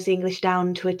how he has the English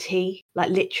down to a T. Like,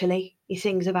 literally. He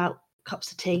sings about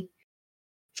cups of tea.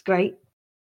 It's great.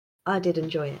 I did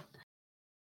enjoy it.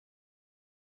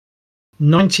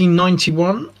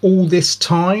 1991, All This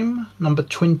Time, number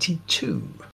 22.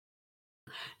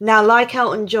 Now, like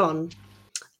Elton John,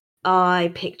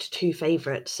 I picked two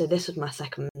favourites. So this was my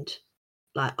second,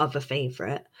 other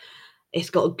favourite. It's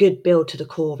got a good build to the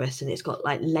chorus and it's got,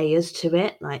 layers to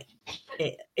it.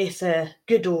 It's a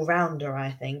good all-rounder,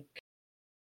 I think.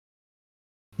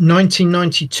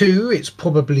 1992, It's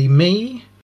Probably Me,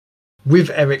 with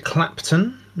Eric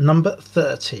Clapton, number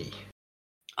 30.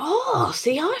 Oh,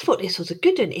 see, I thought this was a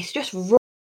good one. It's just raw,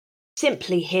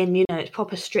 simply him, it's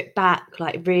proper stripped back,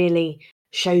 really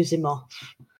shows him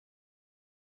off.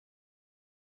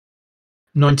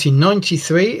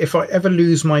 1993, If I Ever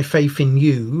Lose My Faith in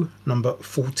You, number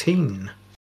 14.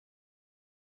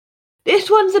 This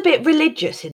one's a bit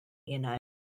religious, I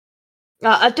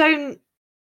don't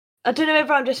know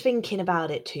if I'm just thinking about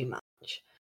it too much,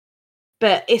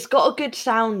 but it's got a good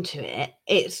sound to it.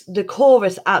 It's the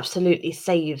chorus absolutely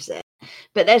saves it,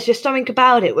 but there's just something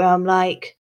about it where I'm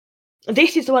like,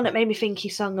 this is the one that made me think he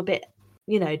sung a bit,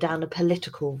 down a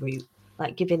political route,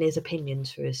 giving his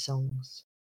opinions for his songs.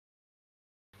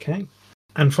 Okay.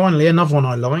 And finally, another one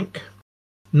I like.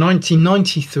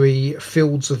 1993,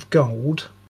 Fields of Gold,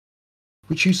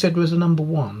 which you said was a number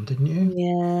 1, didn't you?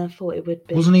 Yeah, I thought it would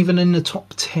be. Wasn't even in the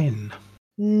top 10.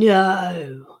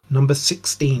 No. Number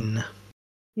 16.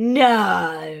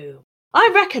 No.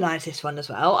 I recognise this one as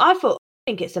well. I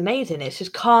think it's amazing. It's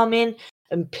just calming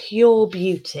and pure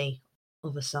beauty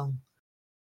of a song.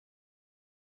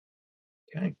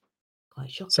 Okay.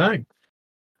 Quite shocking. So,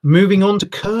 moving on to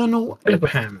Colonel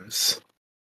Abrams.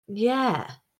 Yeah.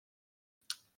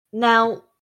 Now,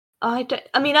 I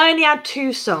only had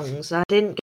 2 songs. I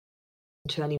didn't get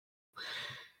into any more.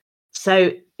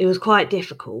 So it was quite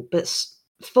difficult. But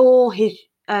for his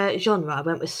genre, I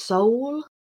went with soul,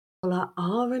 or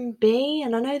R&B.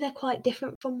 And I know they're quite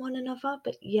different from one another,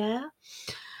 but yeah.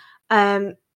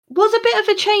 Was a bit of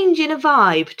a change in a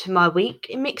vibe to my week.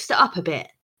 It mixed it up a bit.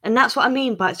 And that's what I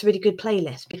mean by it's a really good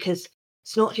playlist, because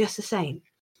it's not just the same.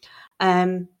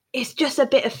 It's just a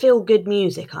bit of feel-good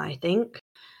music, I think.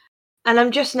 And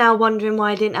I'm just now wondering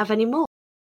why I didn't have any more.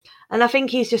 And I think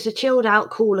he's just a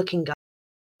chilled-out, cool-looking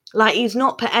guy. He's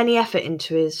not put any effort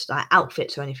into his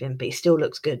outfits or anything, but he still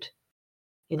looks good.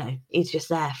 He's just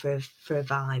there for a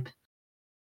vibe.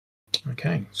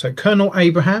 Okay, so Colonel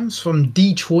Abrams from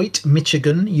Detroit,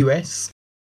 Michigan, US.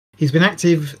 He's been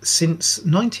active since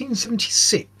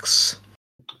 1976.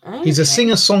 Okay. He's a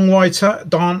singer-songwriter,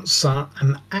 dancer,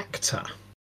 and actor.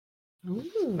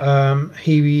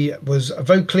 He was a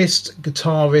vocalist,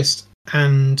 guitarist,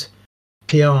 and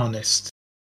pianist.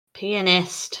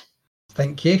 Pianist.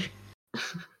 Thank you.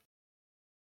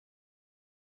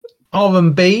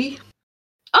 R&B.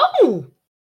 Oh.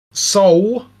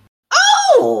 Soul.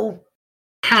 Oh.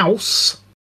 House.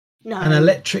 No. And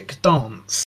electric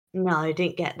dance. No, I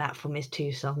didn't get that from his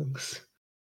 2 songs.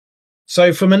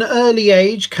 So from an early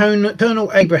age,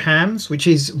 Colonel Abrams, which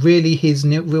is really his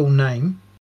real name.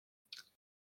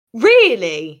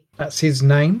 Really? That's his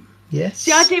name, yes.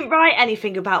 See, I didn't write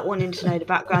anything about wanting to know the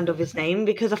background of his name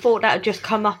because I thought that would just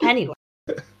come up anyway.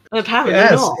 Apparently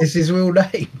not. It's his real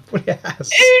name.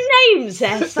 Yes. Who names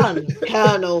their son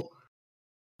Colonel?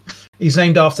 He's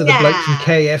named after the bloke from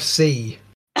KFC.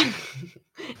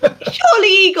 Surely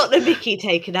he got the Mickey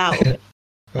taken out.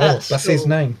 That's his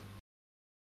name.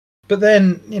 But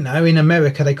then, in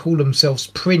America they call themselves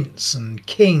Prince and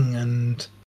King and...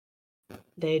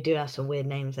 They do have some weird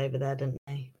names over there, don't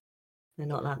they? They're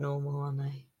not that normal, are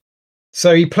they?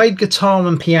 So he played guitar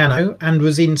and piano and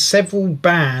was in several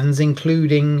bands,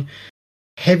 including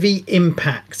Heavy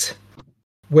Impact,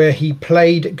 where he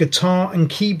played guitar and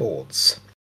keyboards.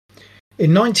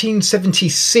 In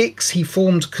 1976, he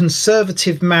formed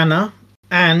Conservative Manor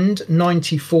and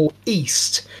 94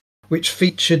 East, which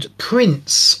featured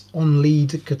Prince on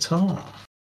lead guitar.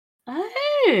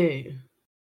 Oh.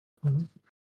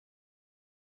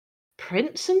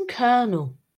 Prince and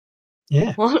Colonel.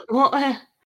 Yeah. What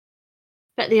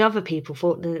bet the other people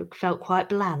thought that it felt quite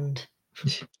bland.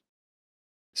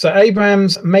 So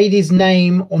Abrams made his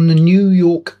name on the New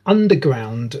York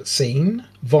underground scene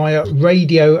via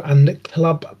radio and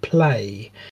club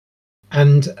play,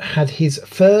 and had his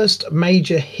first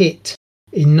major hit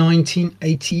in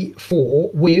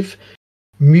 1984 with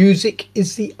Music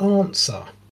is the Answer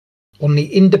on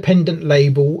the independent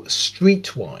label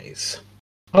Streetwise.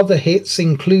 Other hits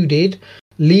included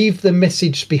Leave the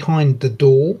Message Behind the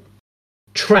Door,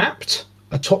 Trapped,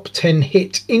 a top 10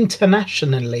 hit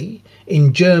internationally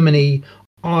in Germany,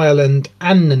 Ireland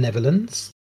and the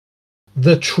Netherlands,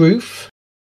 The Truth,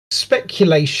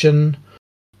 Speculation,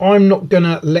 I'm Not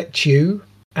Gonna Let You,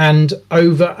 and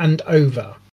Over and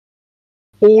Over,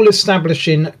 all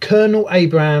establishing Colonel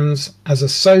Abrams as a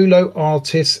solo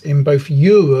artist in both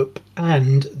Europe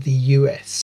and the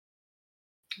US.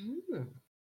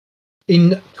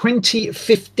 In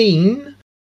 2015,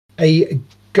 a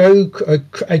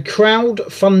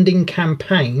crowdfunding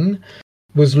campaign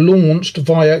was launched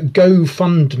via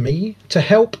GoFundMe to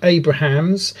help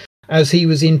Abrams as he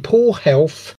was in poor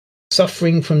health,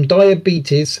 suffering from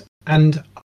diabetes and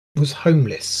was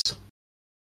homeless.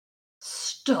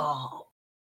 Stop.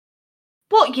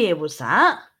 What year was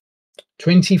that?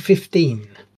 2015.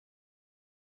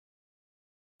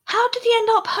 How did he end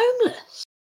up homeless?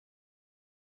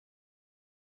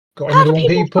 Got on the wrong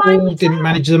people, didn't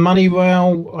manage the money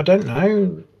well, I don't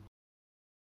know.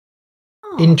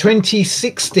 In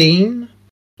 2016,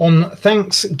 on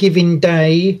Thanksgiving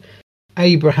Day,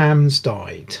 Abrams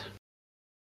died.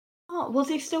 Oh, was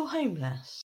he still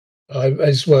homeless?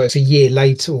 As well, it's a year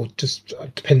later, or just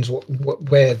depends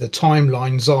where the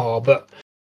timelines are, but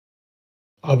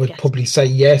I would probably say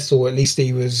yes, or at least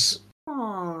he was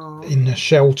in a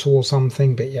shelter or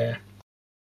something, but yeah.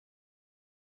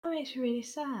 That makes me really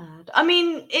sad. I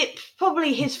mean, it's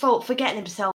probably his fault for getting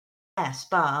himself less,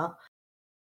 but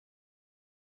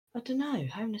I don't know.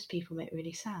 Homeless people make me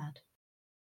really sad.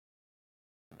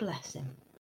 Bless him.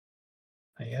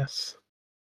 Yes.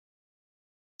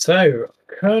 So,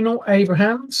 Colonel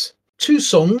Abrams, 2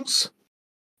 songs.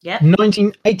 Yep.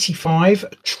 1985,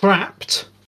 Trapped,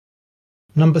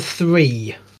 number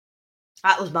 3.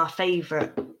 That was my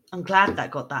favourite. I'm glad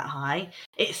that got that high.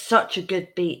 It's such a good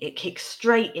beat. It kicks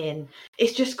straight in.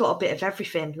 It's just got a bit of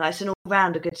everything. Like, it's an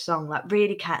all-round a good song. Like,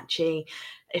 really catchy.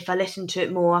 If I listen to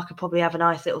it more, I could probably have a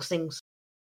nice little sing.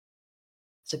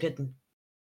 It's a good one.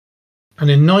 And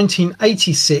in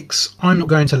 1986, I'm Not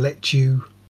Going to Let You,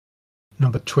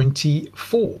 number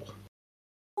 24.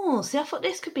 Oh, see, I thought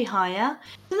this could be higher.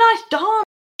 It's a nice dance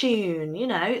tune, you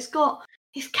know. It's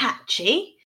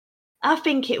catchy. I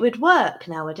think it would work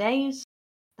nowadays.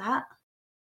 That.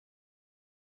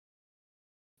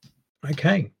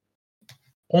 Okay.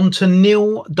 On to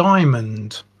Neil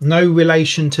Diamond. No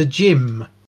relation to Jim.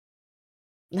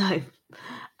 No.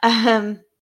 I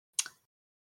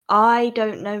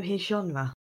don't know his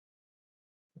genre.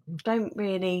 He's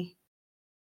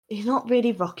not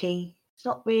really rocky. He's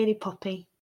not really poppy.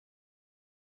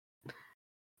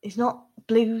 He's not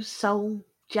blues, soul,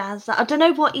 jazz. I don't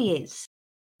know what he is.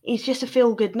 He's just a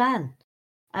feel-good man.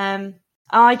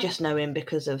 I just know him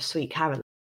because of Sweet Caroline.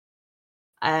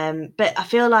 But I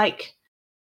feel like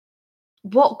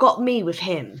what got me with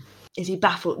him is he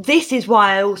baffled. This is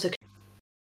why I also...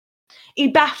 He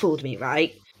baffled me,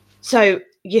 right? So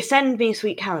you send me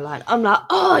Sweet Caroline. I'm like,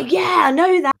 oh, yeah, I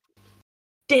know that.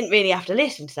 Didn't really have to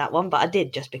listen to that one, but I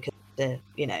did just because the,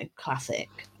 classic.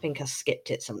 I think I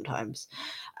skipped it sometimes.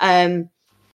 But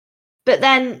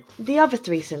then the other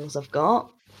 3 songs I've got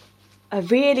are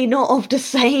really not of the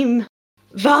same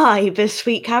vibe as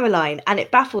Sweet Caroline. And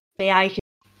it baffles me how you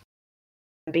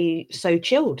can be so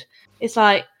chilled. It's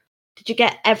like, did you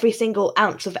get every single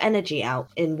ounce of energy out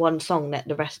in one song that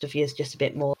the rest of you is just a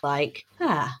bit more like,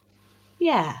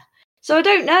 yeah. So I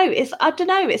don't know. It's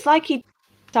like he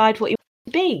decided what he wanted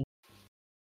to be.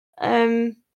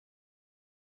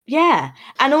 Yeah.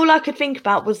 And all I could think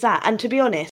about was that. And to be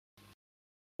honest,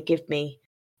 it didn't give me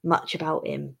much about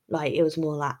him. Like, it was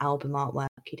more like album artwork.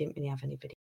 He didn't really have any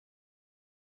video.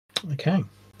 Okay.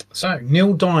 So,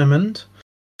 Neil Diamond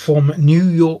from New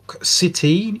York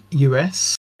City,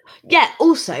 US. Yeah,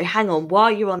 also, hang on,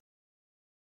 while you're on,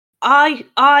 I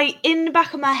in the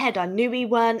back of my head, I knew he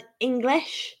weren't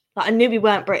English. Like, I knew he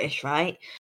weren't British, right?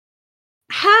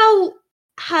 How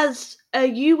has a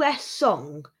US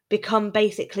song become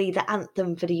basically the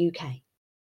anthem for the UK?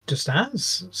 Just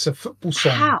as. It's a football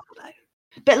song. How, though?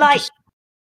 But, like,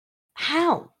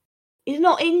 how? It's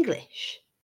not English.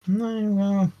 No,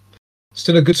 well,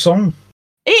 still a good song.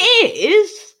 It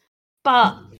is,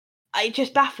 but it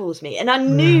just baffles me. And I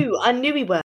knew he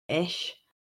weren't British.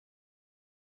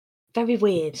 Very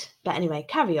weird. But anyway,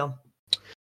 carry on.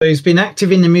 He's been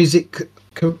active in the music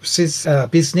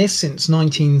business since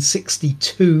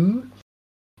 1962.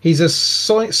 He's a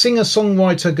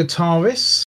singer-songwriter,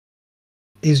 guitarist.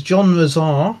 His genres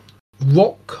are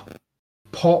rock,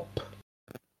 pop,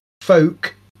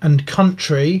 folk, and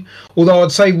country. Although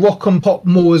I'd say rock and pop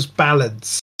more as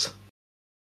ballads.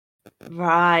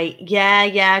 Right.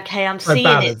 Yeah. Okay, I'm seeing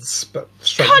ballads, it. But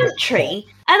country,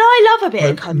 and I love a bit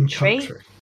of country.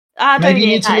 I don't Maybe you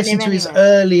need to listen to his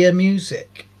earlier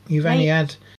music. You've only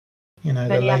had, the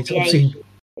later. Obviously,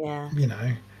 yeah.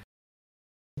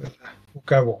 We'll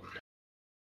go on.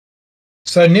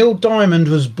 So Neil Diamond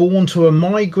was born to a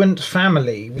migrant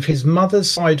family, with his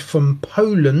mother's side from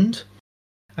Poland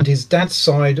and his dad's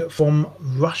side from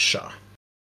Russia.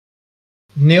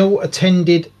 Neil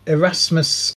attended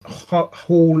Erasmus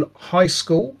Hall High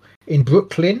School in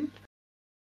Brooklyn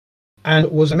and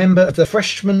was a member of the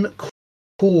Freshman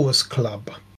Chorus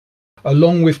Club,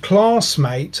 along with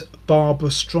classmate Barbara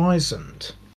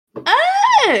Streisand. Oh,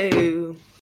 okay,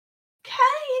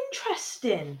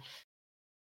 interesting.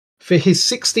 For his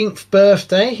 16th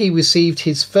birthday, he received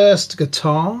his first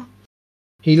guitar.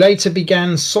 He later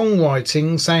began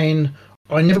songwriting, saying,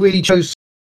 "I never really chose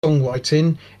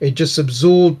songwriting. It just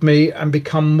absorbed me and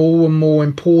become more and more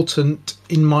important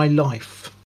in my life."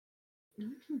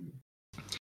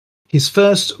 His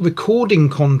first recording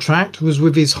contract was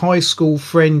with his high school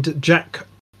friend Jack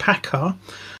Packer,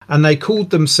 and they called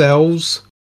themselves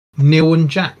Neil and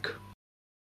Jack.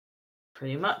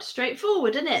 Pretty much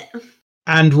straightforward, isn't it?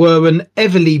 And were an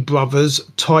Everly Brothers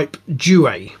type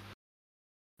duet.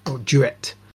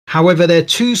 However, their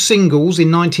two singles in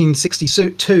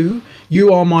 1962,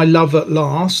 "You Are My Love at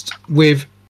Last"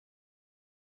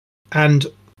 and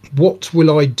 "What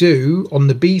Will I Do" on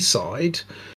the B-side,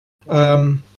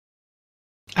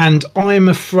 and "I'm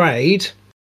Afraid"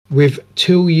 with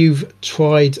 "Till You've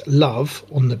Tried Love"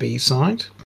 on the B-side,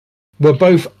 were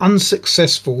both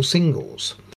unsuccessful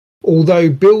singles. Although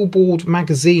Billboard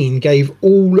magazine gave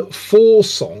all 4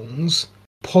 songs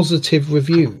positive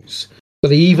reviews. So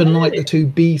they even liked the 2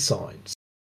 B-sides.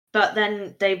 But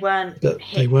then they weren't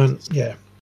yeah.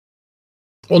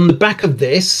 On the back of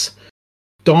this,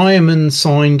 Diamond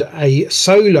signed a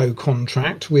solo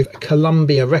contract with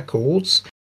Columbia Records,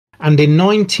 and in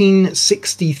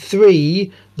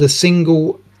 1963 the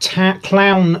single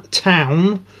Clown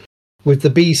Town with the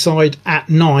B-side "At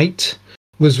Night"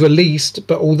 was released,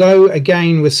 but although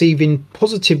again receiving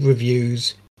positive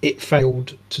reviews, it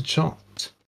failed to chart.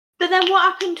 But then what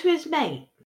happened to his mate?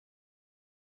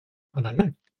 I don't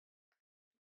know.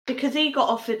 Because he got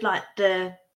offered like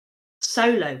the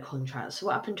solo contract. So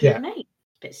what happened to his mate?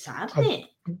 Bit sad, isn't it?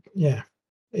 Yeah.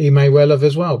 He may well have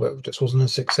as well, but it just wasn't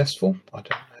as successful. I don't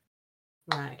know.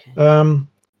 Right, okay.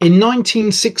 In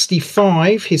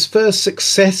 1965, his first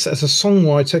success as a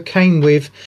songwriter came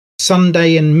with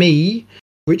 "Sunday and Me,"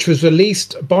 which was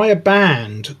released by a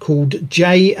band called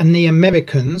Jay and the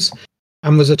Americans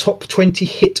and was a top 20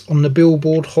 hit on the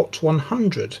Billboard Hot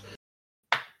 100.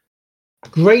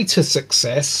 Greater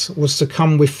success was to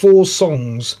come with 4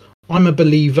 songs: "I'm a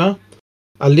Believer,"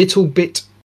 "A Little Bit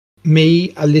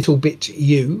Me, A Little Bit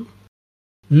You,"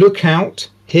 "Look Out,"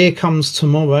 "Here Comes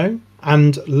Tomorrow,"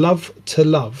 and "Love to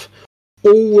Love,"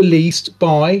 all released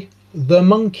by the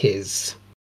Monkees,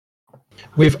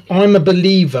 with "I'm a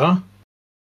Believer"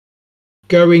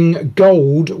 going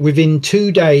gold within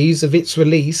 2 days of its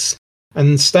release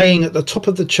and staying at the top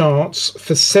of the charts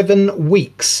for 7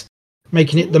 weeks,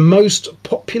 making it the most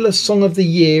popular song of the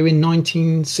year in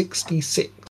 1966.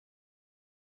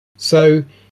 So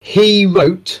he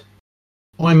wrote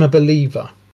 "I'm a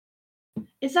Believer."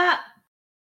 Is that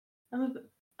I'm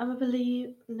a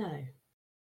Believer? No.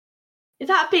 Is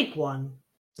that a big one?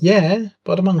 Yeah,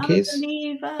 by the Monkees. I'm a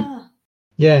Believer.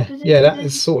 Yeah, that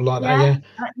is sort of like that, yeah.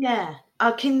 Yeah.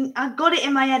 I got it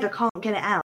in my head, I can't get it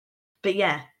out. But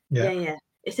yeah.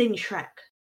 It's in Shrek.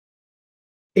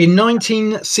 In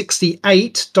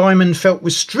 1968, Diamond felt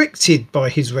restricted by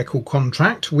his record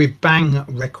contract with Bang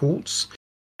Records,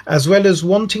 as well as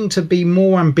wanting to be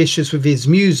more ambitious with his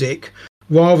music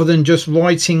rather than just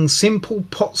writing simple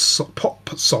pop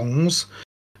songs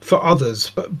for others.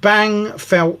 But Bang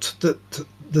felt that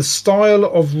the style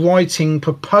of writing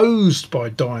proposed by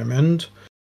Diamond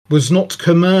was not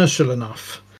commercial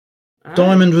enough.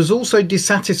 Diamond was also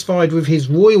dissatisfied with his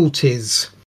royalties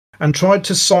and tried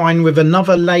to sign with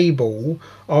another label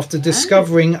after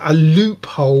discovering a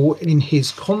loophole in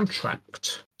his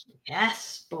contract.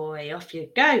 Yes, boy, off you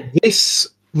go. This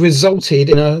resulted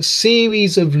in a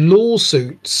series of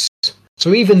lawsuits.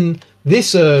 So even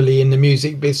this early in the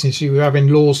music business, you were having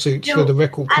lawsuits for the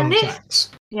record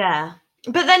contracts. Yeah.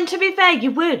 But then, to be fair,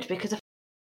 you would, because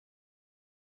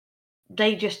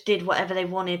they just did whatever they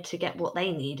wanted to get what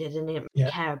they needed and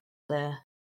didn't care about the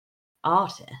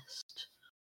artist.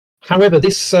 However,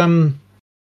 this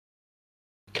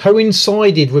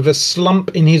coincided with a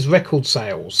slump in his record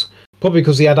sales, probably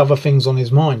because he had other things on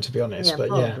his mind, to be honest.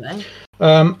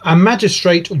 A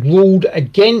magistrate ruled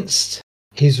against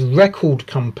his record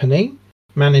company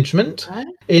management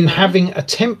in having a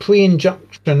temporary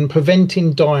injunction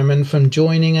preventing Diamond from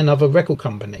joining another record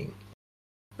company.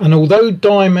 And although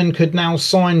Diamond could now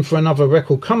sign for another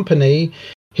record company,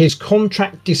 his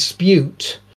contract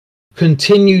dispute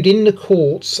continued in the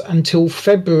courts until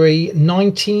February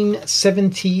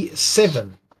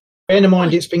 1977. Bear in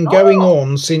mind, it's been going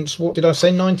on since, what did I say,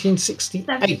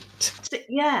 1968?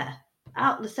 Yeah,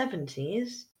 out the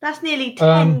 70s. That's nearly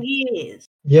 10 years.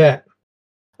 Yeah.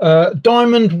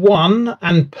 Diamond won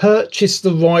and purchased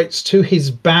the rights to his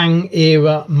Bang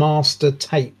era master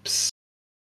tapes.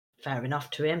 Fair enough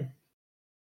to him.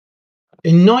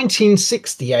 In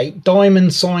 1968,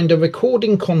 Diamond signed a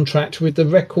recording contract with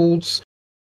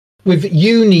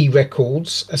Uni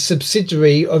Records, a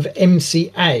subsidiary of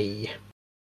MCA,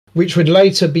 which would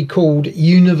later be called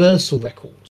Universal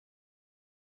Records.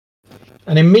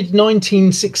 And in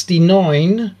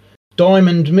mid-1969,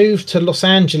 Diamond moved to Los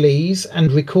Angeles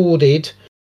and recorded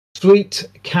Sweet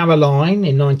Caroline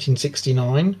in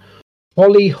 1969,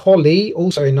 Holly Holly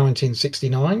also in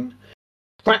 1969,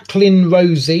 Cracklin'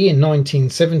 Rosie in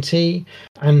 1970,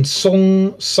 and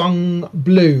Song Sung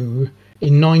Blue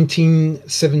in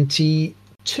 1972.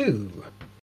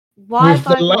 With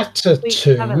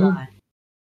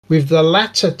the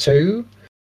latter two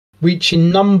reaching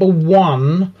number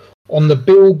 1 on the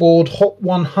Billboard Hot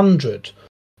 100,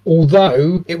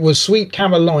 although it was Sweet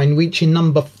Caroline reaching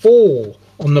number 4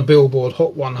 on the Billboard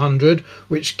Hot 100,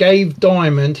 which gave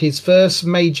Diamond his first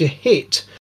major hit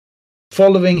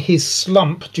following his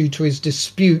slump due to his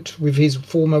dispute with his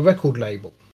former record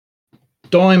label.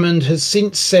 Diamond has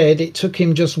since said it took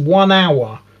him just 1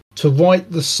 hour to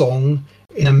write the song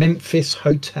in a Memphis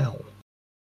hotel.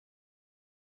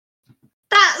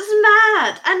 That's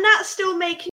mad, and that's still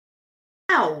making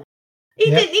now.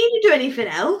 He didn't need to do anything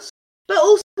else, but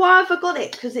also why have I got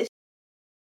it? Because it's.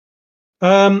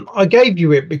 I gave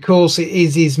you it because it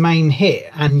is his main hit,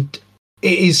 and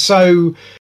it is so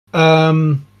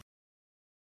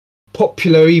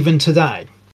popular even today.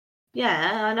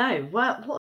 Yeah, I know. What?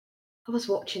 I was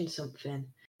watching something.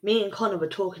 Me and Connor were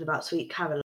talking about Sweet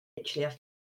Caroline, literally,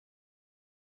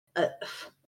 and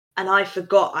I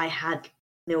forgot I had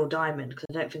Neil Diamond because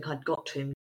I don't think I'd got to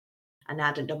him, and I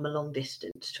hadn't done my long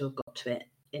distance to have got to it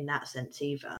in that sense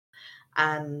either.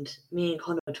 And me and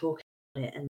Connor were talking about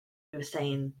it, and we were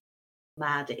saying how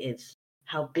mad it is,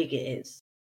 how big it is,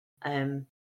 and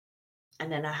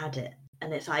then I had it,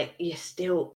 and it's like you're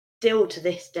still to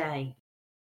this day.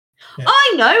 Yeah.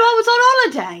 I know. I was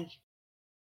on holiday,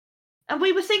 and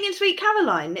we were singing Sweet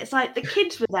Caroline. It's like the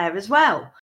kids were there as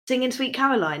well, singing Sweet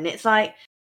Caroline. It's like,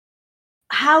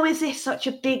 how is this such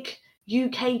a big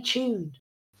UK tune?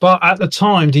 But at the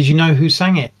time, did you know who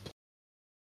sang it?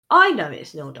 I know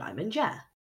it's Neil Diamond, yeah.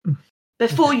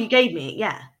 Before you gave me it,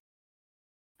 yeah.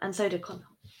 And so did Connor.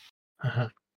 Uh-huh.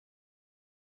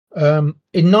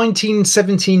 In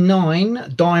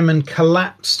 1979, Diamond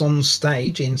collapsed on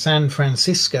stage in San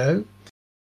Francisco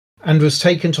and was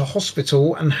taken to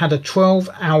hospital and had a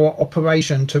 12-hour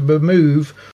operation to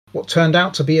remove what turned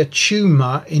out to be a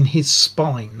tumour in his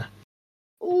spine.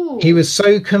 Ooh. He was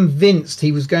so convinced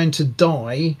he was going to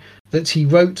die that he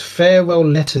wrote farewell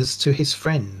letters to his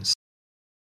friends.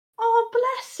 Oh,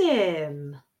 bless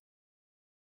him.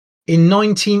 In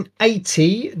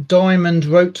 1980, Diamond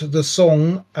wrote the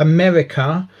song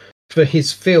America for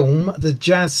his film The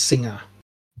Jazz Singer.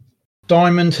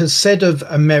 Diamond has said of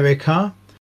America,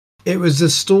 "It was the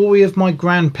story of my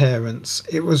grandparents.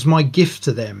 It was my gift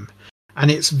to them,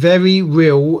 and it's very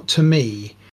real to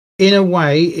me. In a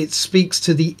way, it speaks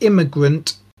to the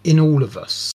immigrant in all of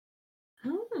us."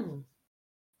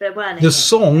 The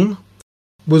song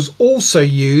was also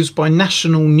used by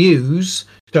national news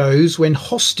shows when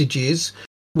hostages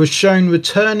were shown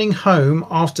returning home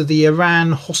after the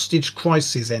Iran hostage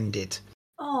crisis ended.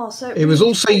 Oh, so it was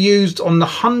also used on the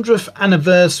 100th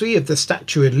anniversary of the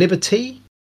Statue of Liberty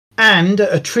and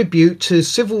a tribute to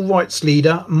civil rights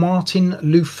leader Martin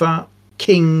Luther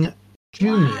King Jr.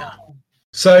 Wow.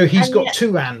 So he's got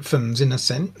two anthems in a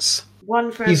sense. One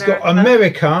for He's America. got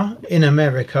America in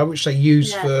America, which they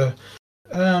use for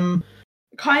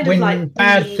kind when of like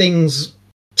bad things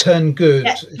turn good,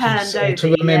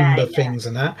 to remember things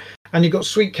and that. And you've got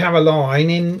Sweet Caroline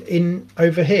in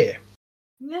over here.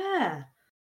 Yeah.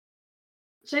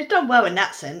 So he's done well in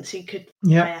that sense. He could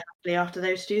play happily after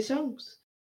those 2 songs.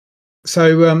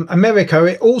 So America,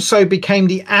 it also became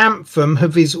the anthem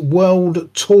of his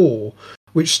world tour,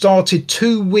 which started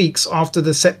 2 weeks after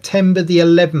the September the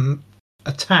 11th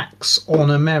attacks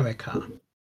on America.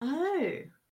 Oh.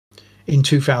 In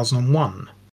 2001.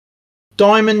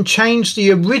 Diamond changed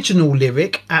the original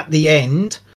lyric at the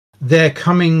end, "They're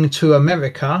coming to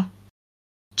America,"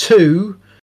 to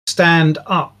 "Stand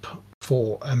up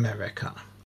for America."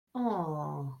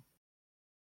 Oh.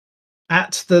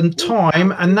 At the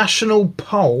time, a national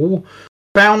poll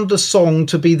found the song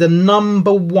to be the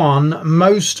 #1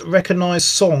 most recognised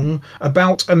song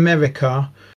about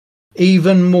America,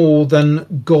 even more than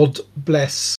 "God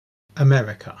Bless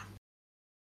America."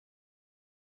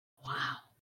 Wow.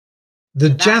 The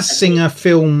Jazz Singer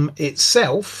film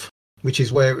itself, which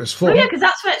is where it was from, because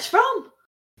that's where it's from,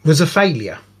 was a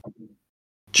failure,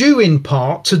 due in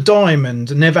part to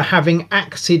Diamond never having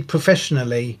acted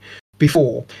professionally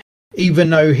before, even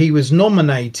though he was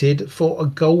nominated for a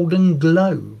Golden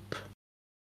Globe.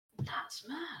 That's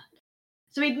mad.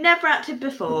 So he'd never acted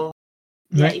before,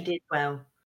 yet he did well.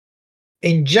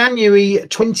 In January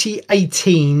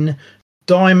 2018,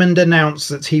 Diamond announced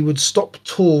that he would stop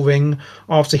touring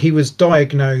after he was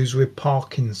diagnosed with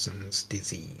Parkinson's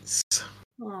disease.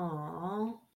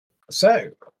 Aww.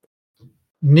 So,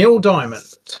 Neil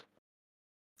Diamond.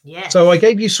 Yes. So I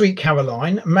gave you Sweet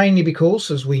Caroline, mainly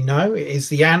because, as we know, it is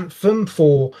the anthem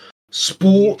for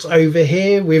sport over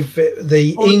here with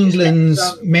the England's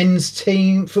men's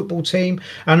team, football team,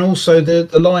 and also the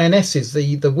Lionesses,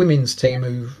 the women's team,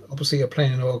 who obviously are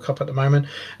playing in the World Cup at the moment.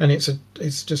 And it's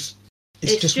just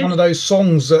one of those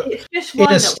songs that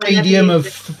in a stadium of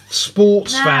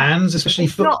sports fans, especially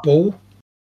football,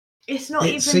 it's not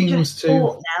even just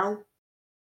sport now.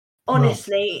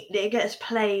 Honestly, it gets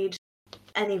played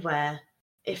anywhere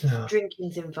if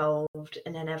drinking's involved,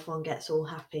 and then everyone gets all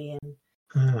happy and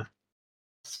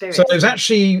spirited. So it was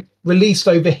actually released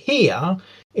over here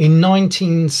in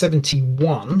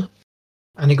 1971,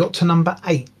 and it got to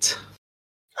 #8.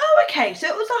 Oh, okay. So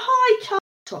it was a high chart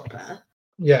topper.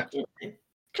 Yeah.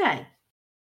 Okay.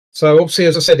 So obviously,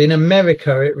 as I said, in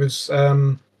America, it was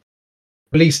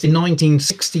released in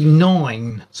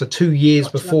 1969, so 2 years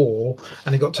before,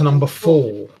 and it got to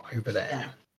 #4 over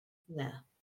there. Yeah.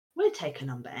 We'll take a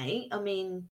 #8. I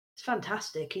mean, it's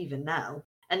fantastic even now.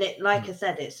 And it, like I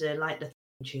said, it's like the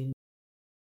theme tune.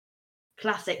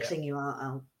 Classic Sing You Heart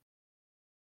Out.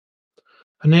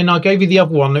 And then I gave you the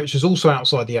other one, which was also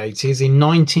outside the 80s, in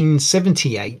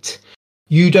 1978,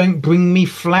 "You Don't Bring Me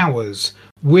Flowers,"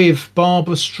 with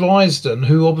Barbra Streisand,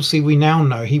 who obviously we now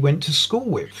know he went to school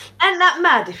with. And that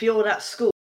mad if you're at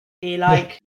school, you're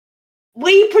like,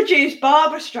 we produced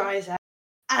Barbra Streisand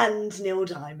and Neil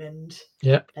Diamond.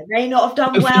 Yeah. They may not have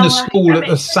done both well in the school at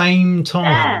the same time.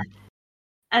 Yeah.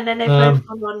 And then they've both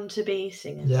gone on to be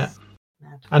singers. Yeah.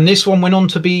 And this one went on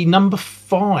to be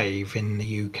 #5 in the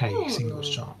UK singles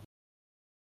chart.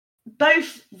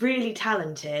 Both really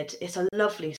talented. It's a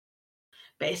lovely song,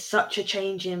 but it's such a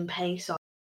change in pace on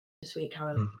Sweet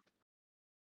Caroline.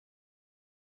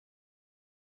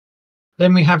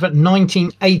 Then we have at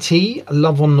 1980,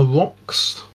 "Love on the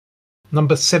Rocks,"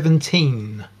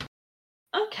 #17.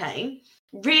 Okay.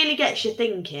 Really gets you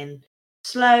thinking.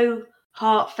 Slow,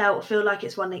 heartfelt, feel like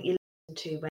it's one that you listen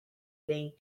to when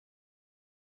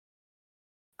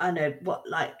I know what,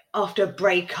 like after a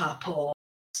breakup or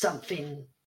something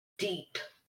deep.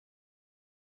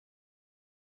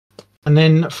 And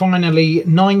then finally,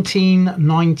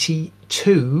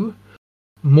 1992,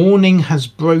 "Morning Has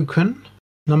Broken,"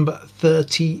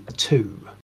 #32.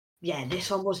 Yeah, this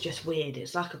one was just weird.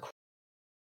 It's like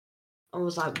I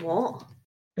was like, what?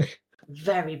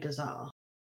 Very bizarre.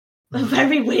 A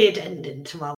very weird ending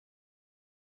to my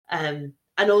and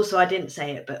also I didn't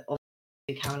say it, but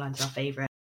obviously Caroline's our favourite.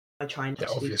 I try and do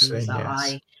things that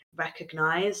I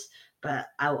recognise, but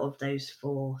out of those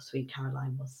 4, Sweet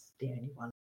Caroline was the only one.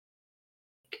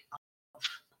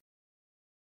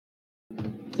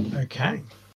 Okay.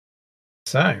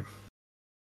 So,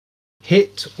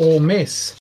 hit or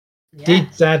miss? Yes.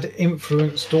 Did Dad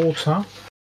influence daughter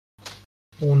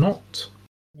or not?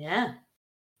 Yeah.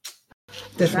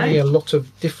 Definitely a lot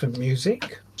of different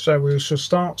music. So we shall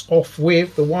start off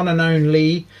with the one and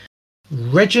only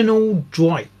Reginald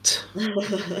Dwight.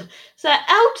 So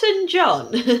Elton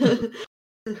John.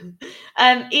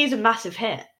 He's a massive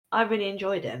hit. I really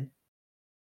enjoyed him.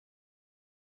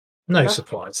 No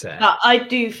surprise there. But I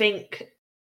do think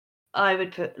I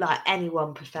would put, like,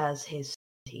 anyone prefers his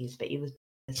 70s, but he was in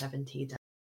the 70s.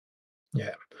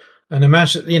 Yeah. And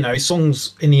imagine, his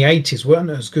songs in the 80s weren't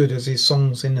as good as his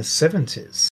songs in the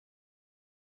 70s.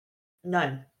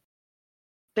 No.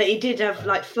 But he did have,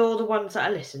 like, for all the ones that I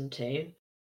listened to,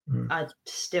 I'd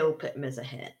still put him as a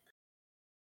hit.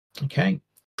 Okay.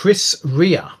 Chris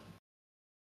Rea.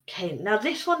 Okay, now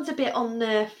this one's a bit on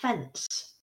the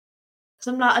fence.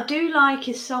 So I'm like, I do like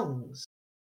his songs,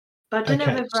 but I don't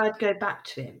know whether I'd go back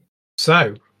to him.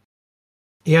 So,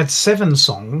 he had 7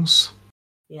 songs.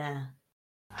 Yeah.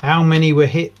 How many were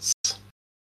hits?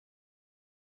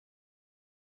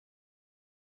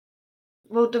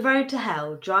 Well, The Road to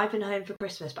Hell, Driving Home for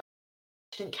Christmas, but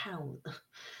I didn't count.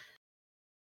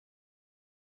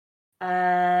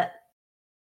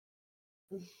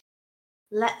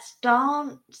 Let's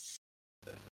Dance,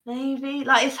 maybe.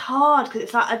 Like, it's hard because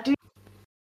it's like I do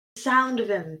the sound of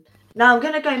him. Now I'm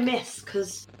gonna go Miss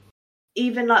because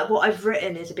even like what I've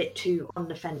written is a bit too on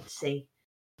the fencey,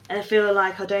 and I feel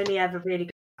like I'd only ever really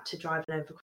go back to Driving Home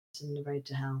for Christmas and The Road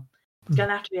to Hell. It's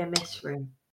gonna have to be a Miss for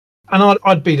him. And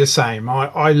I'd be the same.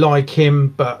 I like him,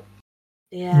 but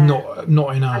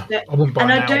not enough. I wouldn't buy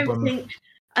an album. Think,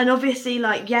 and obviously,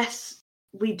 like, yes,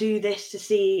 we do this to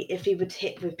see if he would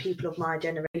hit with people of my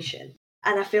generation.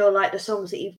 And I feel like the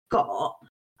songs that you've got,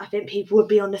 I think people would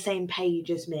be on the same page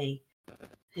as me.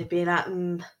 They'd be like,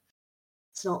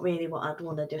 it's not really what I'd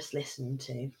want to just listen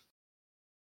to.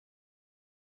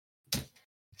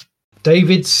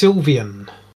 David Sylvian.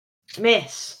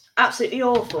 Miss. Absolutely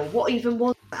awful. What even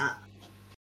was that?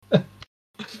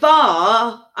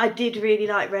 Bar, I did really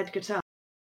like Red Guitar.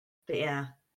 But yeah.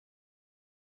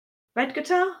 Red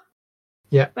Guitar?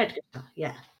 Yeah. Red Guitar,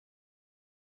 yeah.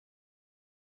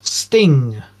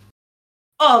 Sting.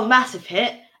 Oh, massive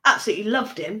hit. Absolutely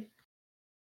loved him.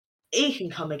 He can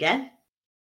come again.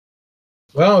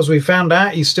 Well, as we found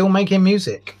out, he's still making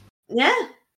music. Yeah.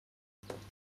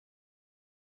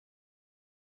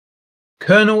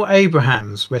 Colonel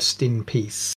Abrams, rest in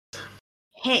peace.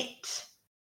 Hit.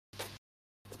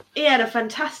 He had a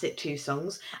fantastic 2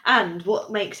 songs, and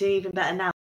what makes it even better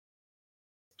now,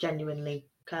 genuinely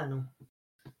Colonel.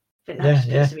 I think that just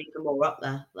puts him even more up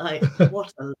there. Like,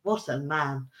 what a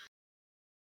man.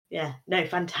 Yeah, no,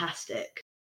 fantastic.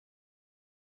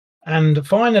 And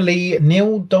finally,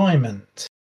 Neil Diamond.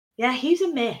 Yeah, he's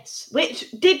a miss,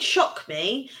 which did shock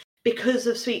me because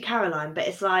of Sweet Caroline, but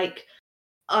it's like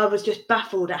I was just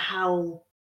baffled at how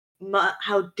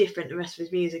different the rest of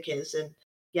his music is, and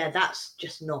yeah, that's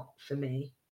just not for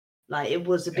me. Like, it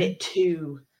was a bit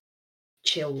too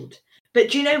chilled. But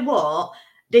do you know what?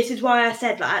 This is why I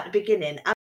said, like, at the beginning,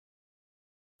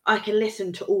 I can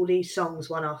listen to all these songs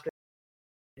one after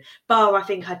another. Bar, I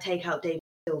think I'd take out David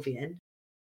Sylvian.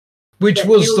 Which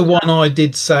was Neil the one I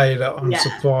did say that I'm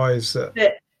surprised that.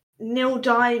 But Neil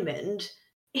Diamond,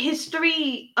 his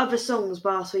 3 other songs,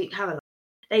 bar Sweet Caroline,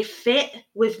 they fit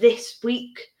with this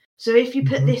week. So if you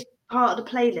put this part of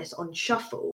the playlist on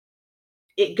shuffle,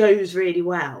 it goes really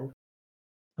well.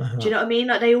 Do you know what I mean?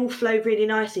 Like, they all flow really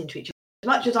nicely into each other. As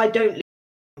much as I don't listen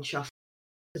on shuffle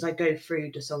because I go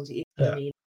through the songs that you need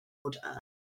in order,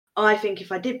 I think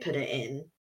if I did put it in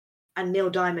and Neil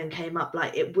Diamond came up,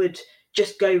 like, it would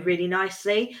just go really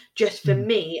nicely. Just for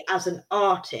me as an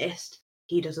artist,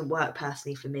 he doesn't work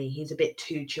personally for me. He's a bit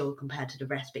too chill compared to the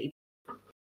rest, but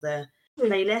the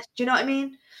playlist. Do you know what I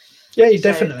mean? Yeah,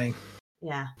 definitely.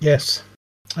 Yeah. Yes.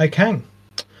 Okay.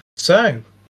 So,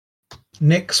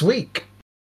 next week.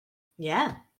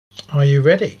 Yeah. Are you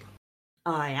ready?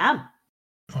 I am.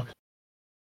 Okay.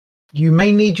 You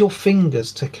may need your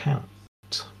fingers to count.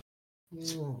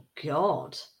 Oh,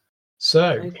 God.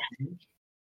 So,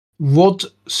 Rod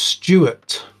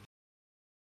Stewart.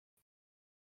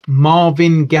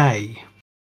 Marvin Gaye.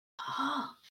 Oh,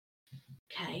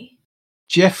 okay.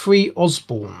 Jeffrey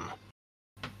Osborne.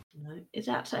 No. Is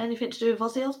that anything to do with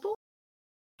Ozzy Osbourne?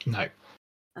 No.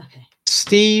 Okay.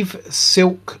 Steve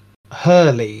Silk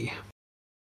Hurley.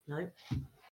 No.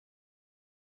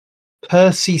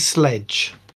 Percy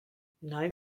Sledge. No.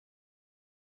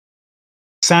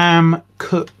 Sam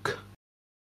Cooke.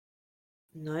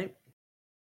 No.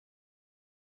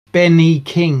 Benny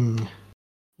King.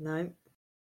 No.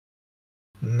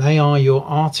 And they are your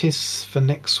artists for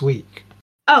next week.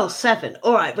 Oh, 7.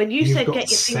 All right. When you said get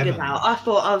your fingers out, I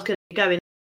thought I was going to go in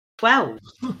 12.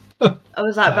 I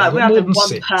was like, right, we're having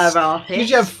 1 per artist.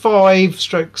 You have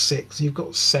 5/6. You've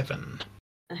got 7.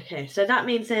 Okay, so that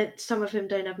means that some of them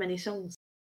don't have many songs.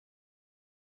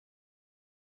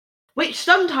 Which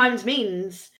sometimes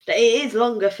means that it is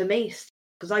longer for me,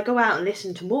 because I go out and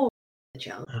listen to more.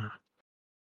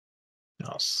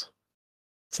 Yes.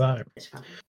 So, it's fine.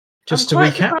 Just to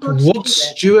recap, Rod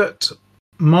Stewart,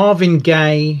 Marvin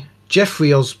Gaye,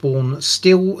 Jeffrey Osborne,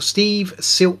 Steve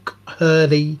Silk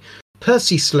Hurley,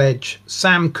 Percy Sledge,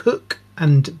 Sam Cooke,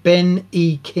 and Ben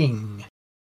E. King.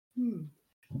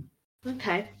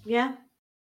 Okay, yeah.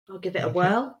 I'll give it a Okay.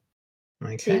 whirl.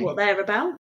 Okay. See what they're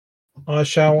about. I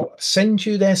shall send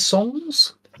you their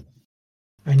songs,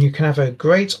 and you can have a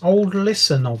great old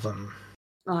listen of them.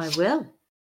 I will.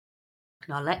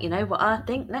 And I'll let you know what I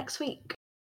think next week.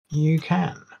 You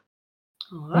can.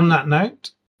 All right. On that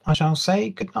note, I shall say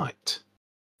good night.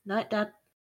 Night, Dad.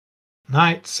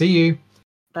 Night. See you.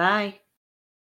 Bye.